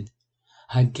weekend,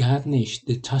 had garnished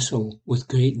the tussle with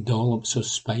great dollops of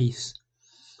spice.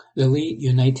 The late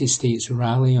United States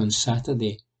rally on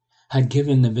Saturday had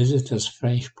given the visitors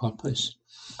fresh purpose.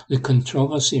 The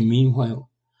controversy, meanwhile,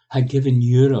 had given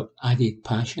Europe added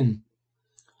passion.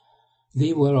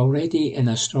 They were already in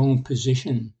a strong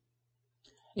position.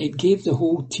 It gave the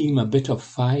whole team a bit of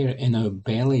fire in our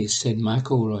bellies, said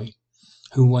McIlroy,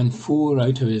 who won 4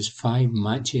 out of his 5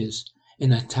 matches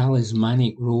in a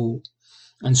talismanic role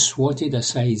and swatted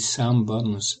aside Sam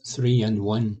Burns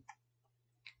 3-1.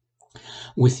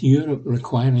 With Europe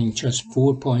requiring just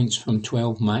 4 points from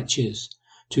 12 matches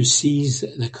to seize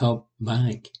the cup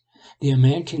back, the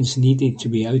Americans needed to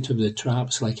be out of the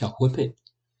traps like a whippet.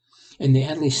 In the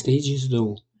early stages,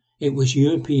 though, it was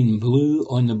European blue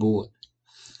on the board.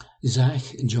 Zach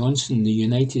Johnson, the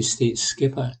United States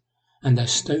skipper, and a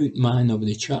stout man of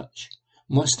the church,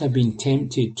 must have been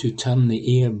tempted to turn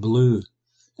the air blue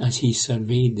as he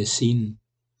surveyed the scene.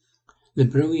 The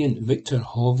brilliant Victor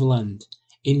Hovland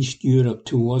inched Europe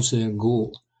towards their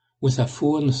goal with a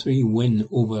 4-3 win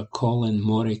over Colin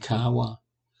Morikawa.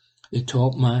 The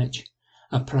top match,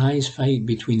 a prize fight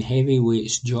between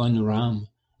heavyweights John Ram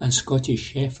and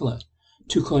Scottish Scheffler,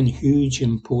 took on huge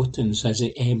importance as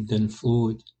it ebbed and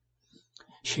flowed.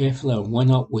 Scheffler, one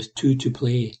up with 2 to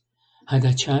play, had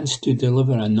a chance to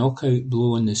deliver a knockout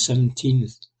blow on the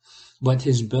 17th, but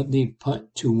his birdie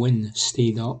putt to win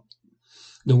stayed up.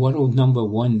 The world number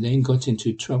 1 then got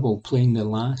into trouble playing the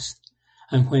last,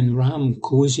 and when Rahm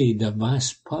cozied a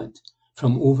vast putt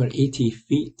from over 80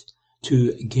 feet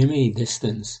to gimme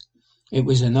distance, it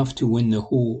was enough to win the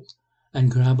hole and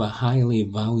grab a highly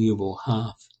valuable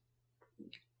half.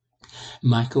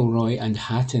 McIlroy and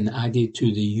Hatton added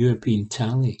to the European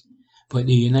tally, but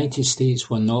the United States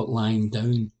were not lying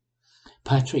down.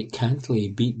 Patrick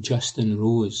Cantlay beat Justin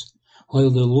Rose, while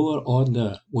the lower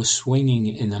order was swinging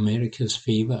in America's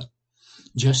favour.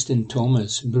 Justin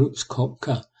Thomas, Brooks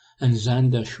Koepka and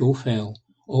Xander Schauffele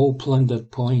all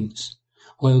plundered points,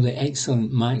 while the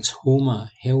excellent Max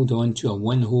Homa held on to a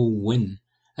one-hole win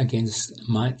against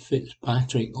Matt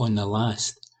Fitzpatrick on the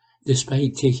last,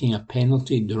 despite taking a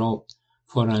penalty drop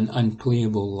for an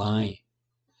unplayable lie.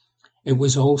 It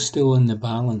was all still in the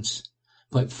balance,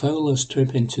 but Fowler's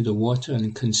trip into the water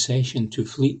and concession to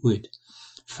Fleetwood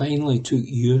finally took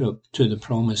Europe to the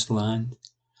promised land.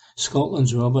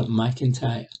 Scotland's Robert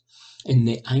McIntyre, in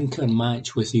the anchor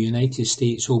match with the United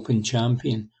States Open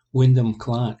champion Wyndham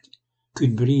Clark,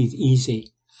 could breathe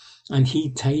easy, and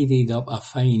he tidied up a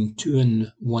fine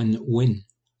 2-1 win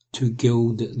to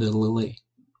gild the lily.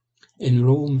 In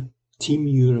Rome, Team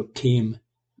Europe came,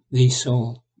 they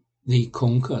saw, they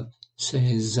conquered,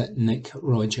 says Nick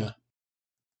Roger.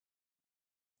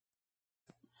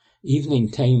 Evening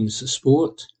Times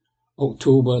Sport,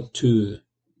 October 2.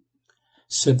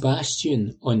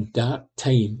 Sebastian on dark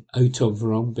time out of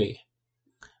rugby.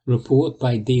 Report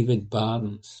by David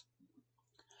Barnes.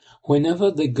 Whenever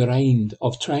the grind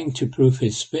of trying to prove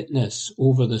his fitness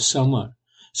over the summer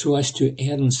so as to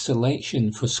earn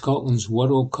selection for Scotland's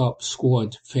World Cup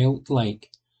squad felt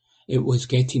like it was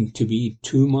getting to be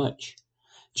too much,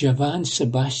 Javan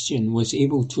Sebastian was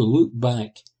able to look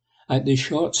back at the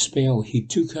short spell he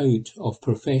took out of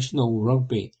professional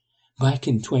rugby back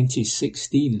in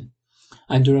 2016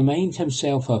 and remind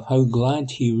himself of how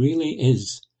glad he really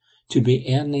is to be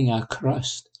earning a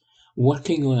crust,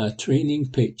 working on a training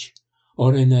pitch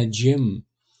or in a gym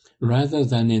rather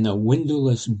than in a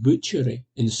windowless butchery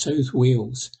in South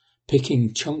Wales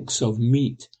picking chunks of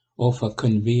meat off a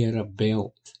conveyor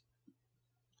belt.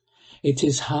 It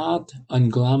is hard,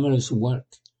 unglamorous work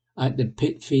at the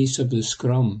pit face of the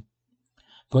scrum,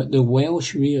 but the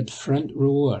Welsh-reared front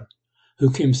rower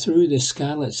who came through the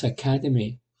Scarlets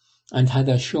Academy and had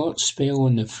a short spell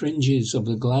on the fringes of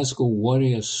the Glasgow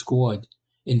Warriors squad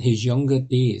in his younger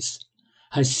days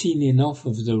has seen enough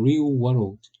of the real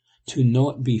world to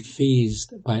not be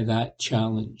fazed by that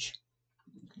challenge.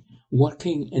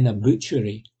 Working in a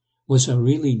butchery was a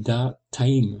really dark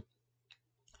time,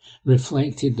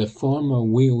 reflected the former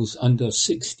Wales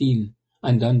under-16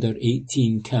 and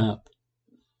under-18 cap.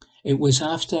 It was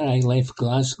after I left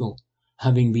Glasgow,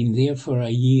 having been there for a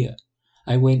year,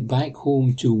 I went back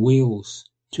home to Wales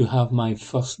to have my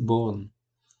firstborn.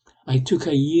 I took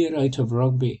a year out of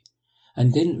rugby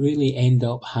and didn't really end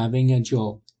up having a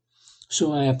job,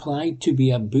 so I applied to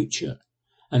be a butcher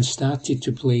and started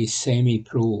to play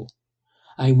semi-pro.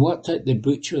 I worked at the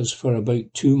butcher's for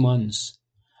about 2 months.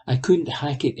 I couldn't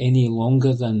hack it any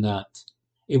longer than that.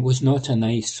 It was not a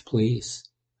nice place.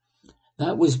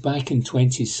 That was back in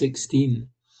 2016,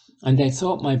 and I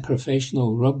thought my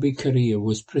professional rugby career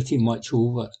was pretty much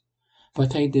over,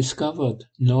 but I discovered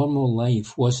normal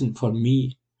life wasn't for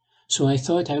me, so I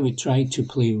thought I would try to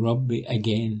play rugby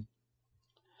again.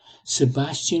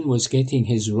 Sebastian was getting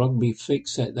his rugby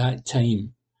fix at that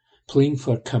time, playing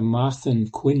for Carmarthen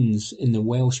Quins in the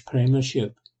Welsh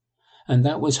Premiership, and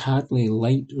that was hardly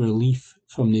light relief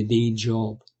from the day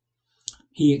job.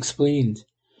 He explained,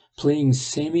 playing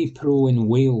semi-pro in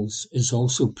Wales is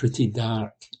also pretty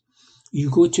dark. You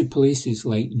go to places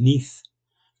like Neath,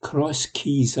 Cross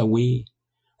Keys away,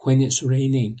 when it's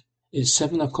raining, it's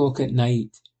 7 o'clock at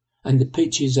night, and the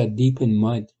pitches are deep in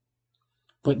mud.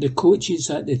 But the coaches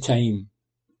at the time,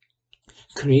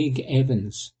 Craig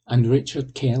Evans and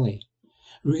Richard Kelly,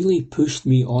 really pushed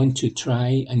me on to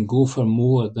try and go for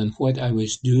more than what I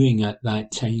was doing at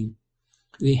that time.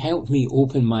 They helped me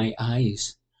open my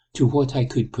eyes to what I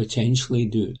could potentially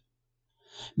do.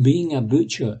 Being a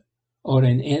butcher or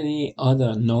in any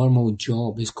other normal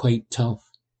job is quite tough.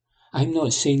 I'm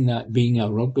not saying that being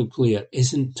a rugby player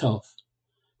isn't tough,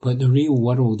 but the real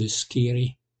world is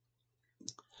scary.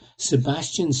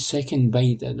 Sebastian's second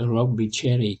bite at the rugby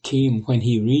cherry came when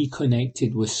he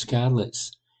reconnected with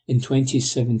Scarlets in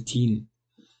 2017,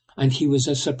 and he was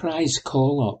a surprise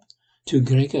call-up to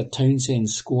Gregor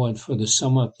Townsend's squad for the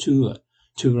summer tour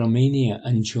to Romania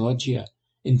and Georgia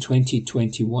in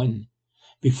 2021,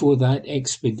 before that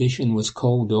expedition was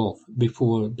called off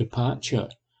before departure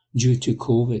due to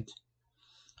COVID.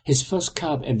 His first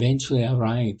cap eventually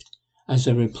arrived as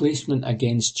a replacement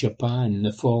against Japan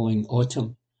the following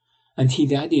autumn, and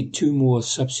he'd added 2 more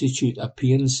substitute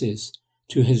appearances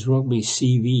to his rugby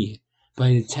CV by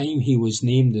the time he was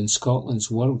named in Scotland's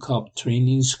World Cup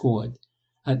training squad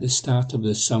at the start of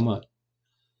the summer.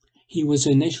 He was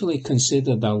initially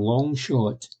considered a long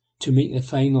shot to make the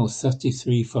final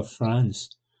 33 for France,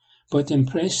 but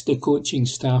impressed the coaching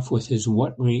staff with his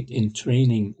work rate in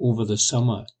training over the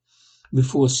summer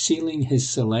before sealing his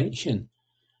selection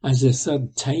as the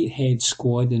third tight head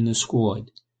squad in the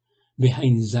squad,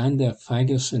 behind Xander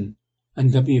Fagerson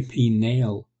and WP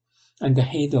Nell, and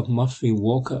ahead of Murphy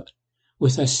Walker,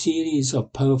 with a series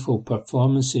of powerful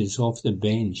performances off the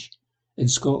bench in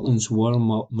Scotland's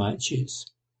warm-up matches.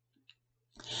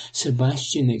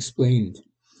 Sebastian explained,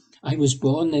 "I was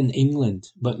born in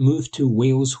England but moved to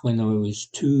Wales when I was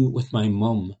 2 with my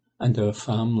mum and our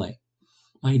family.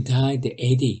 My dad,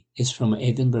 Eddie, is from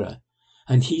Edinburgh,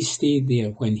 and he stayed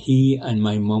there when he and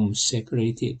my mum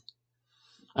separated.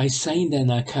 I signed an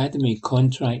academy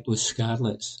contract with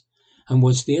Scarlets and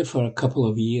was there for a couple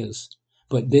of years,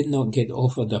 but did not get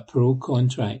offered a pro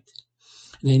contract.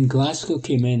 Then Glasgow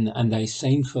came in and I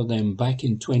signed for them back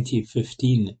in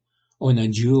 2015 on a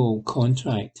dual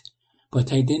contract,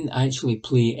 but I didn't actually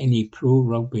play any pro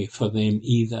rugby for them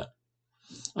either.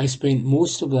 I spent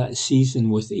most of that season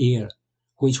with Ayr,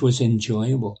 which was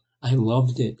enjoyable. I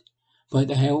loved it, but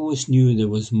I always knew there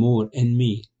was more in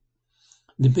me.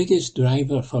 The biggest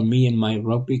driver for me in my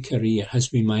rugby career has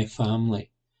been my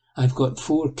family. I've got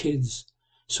 4 kids,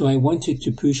 so I wanted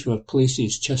to push for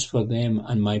places just for them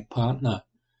and my partner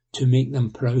to make them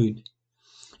proud.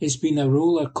 It's been a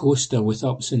roller coaster with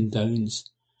ups and downs.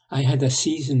 I had a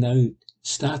season out,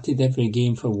 started every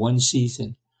game for 1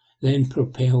 season, then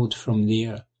propelled from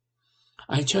there.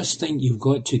 I just think you've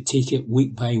got to take it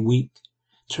week by week,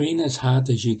 train as hard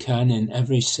as you can in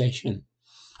every session,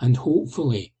 and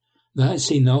hopefully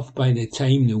that's enough by the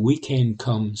time the weekend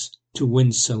comes to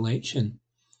win selection.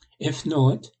 If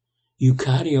not, you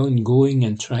carry on going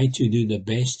and try to do the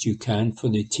best you can for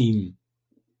the team."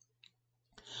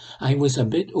 I was a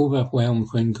bit overwhelmed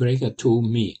when Gregor told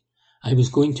me I was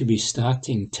going to be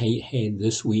starting tight head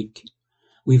this week.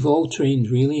 We've all trained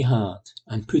really hard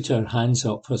and put our hands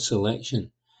up for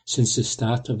selection since the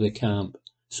start of the camp,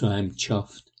 so I'm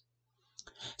chuffed.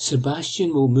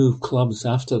 Sebastian will move clubs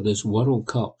after this World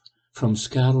Cup from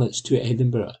Scarlets to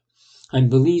Edinburgh and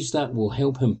believes that will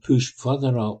help him push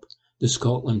further up the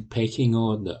Scotland pecking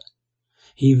order.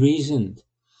 He reasoned,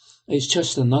 "It's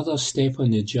just another step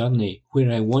on the journey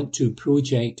where I want to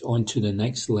project onto the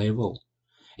next level.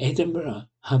 Edinburgh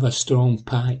have a strong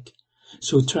pack,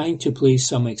 so trying to play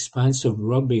some expansive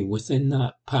rugby within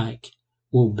that pack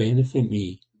will benefit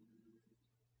me."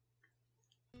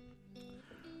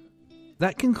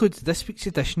 That concludes this week's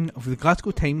edition of the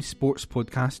Glasgow Times Sports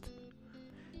Podcast.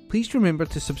 Please remember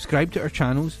to subscribe to our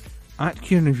channels at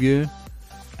Q and Review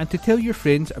and to tell your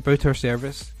friends about our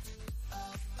service.